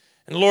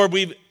 And Lord,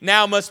 we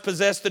now must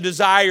possess the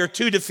desire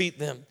to defeat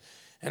them.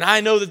 And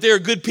I know that there are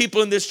good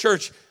people in this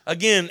church.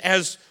 Again,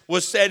 as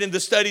was said in the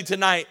study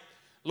tonight,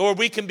 Lord,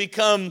 we can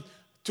become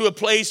to a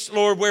place,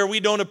 Lord, where we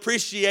don't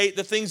appreciate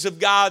the things of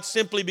God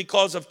simply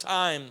because of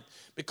time.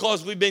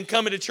 Because we've been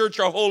coming to church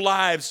our whole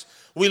lives,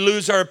 we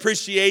lose our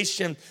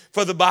appreciation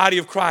for the body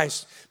of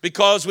Christ.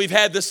 Because we've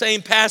had the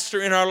same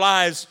pastor in our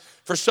lives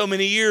for so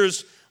many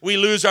years, we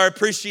lose our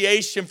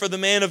appreciation for the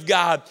man of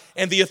God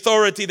and the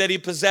authority that he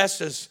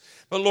possesses.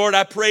 But Lord,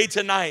 I pray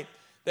tonight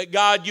that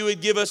God, you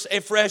would give us a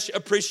fresh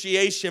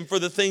appreciation for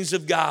the things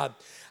of God.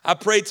 I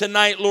pray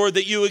tonight, Lord,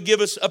 that you would give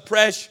us a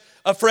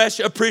fresh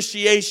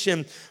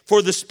appreciation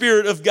for the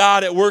Spirit of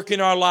God at work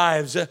in our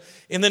lives.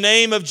 In the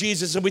name of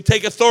Jesus, and we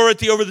take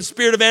authority over the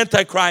spirit of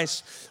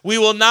Antichrist. We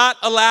will not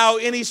allow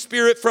any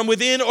spirit from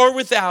within or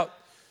without,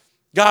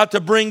 God, to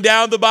bring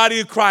down the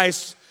body of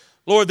Christ.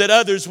 Lord, that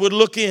others would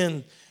look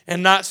in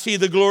and not see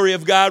the glory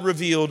of God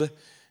revealed. And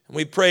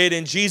we pray it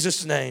in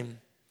Jesus' name.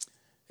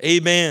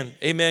 Amen.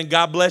 Amen.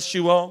 God bless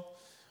you all.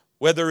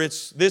 Whether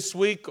it's this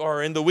week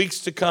or in the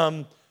weeks to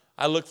come,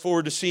 I look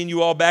forward to seeing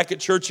you all back at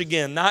church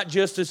again, not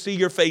just to see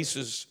your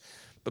faces,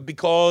 but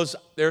because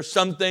there are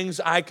some things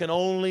I can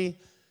only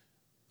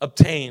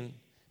obtain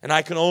and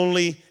I can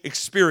only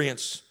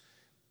experience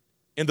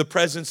in the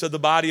presence of the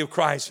body of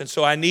Christ. And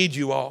so I need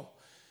you all.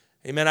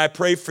 Amen. I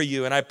pray for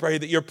you, and I pray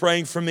that you're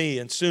praying for me,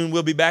 and soon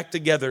we'll be back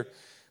together.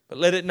 But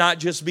let it not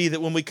just be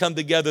that when we come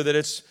together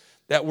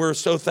that we're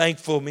so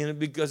thankful,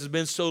 because it's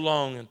been so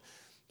long, and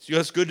it's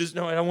just good to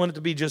know. I don't want it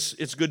to be just,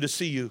 it's good to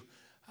see you.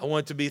 I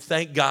want it to be,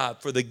 thank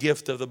God for the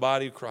gift of the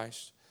body of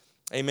Christ.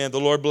 Amen. The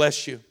Lord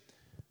bless you.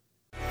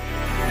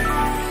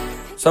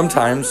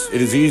 Sometimes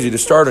it is easy to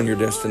start on your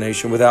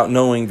destination without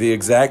knowing the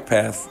exact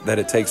path that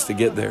it takes to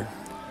get there.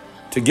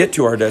 To get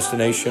to our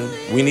destination,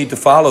 we need to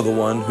follow the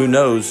one who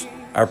knows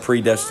our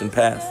predestined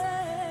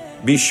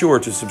path. Be sure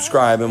to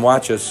subscribe and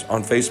watch us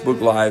on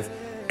Facebook Live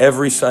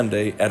every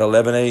Sunday at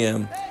 11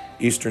 a.m.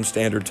 Eastern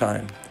Standard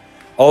Time.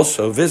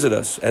 Also, visit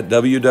us at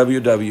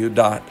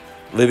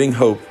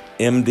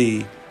www.livinghopemd.com.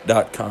 So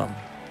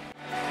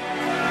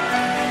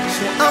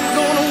I'm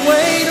gonna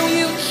wait on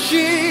you,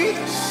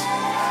 Jesus.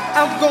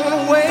 I'm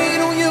gonna wait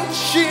on you.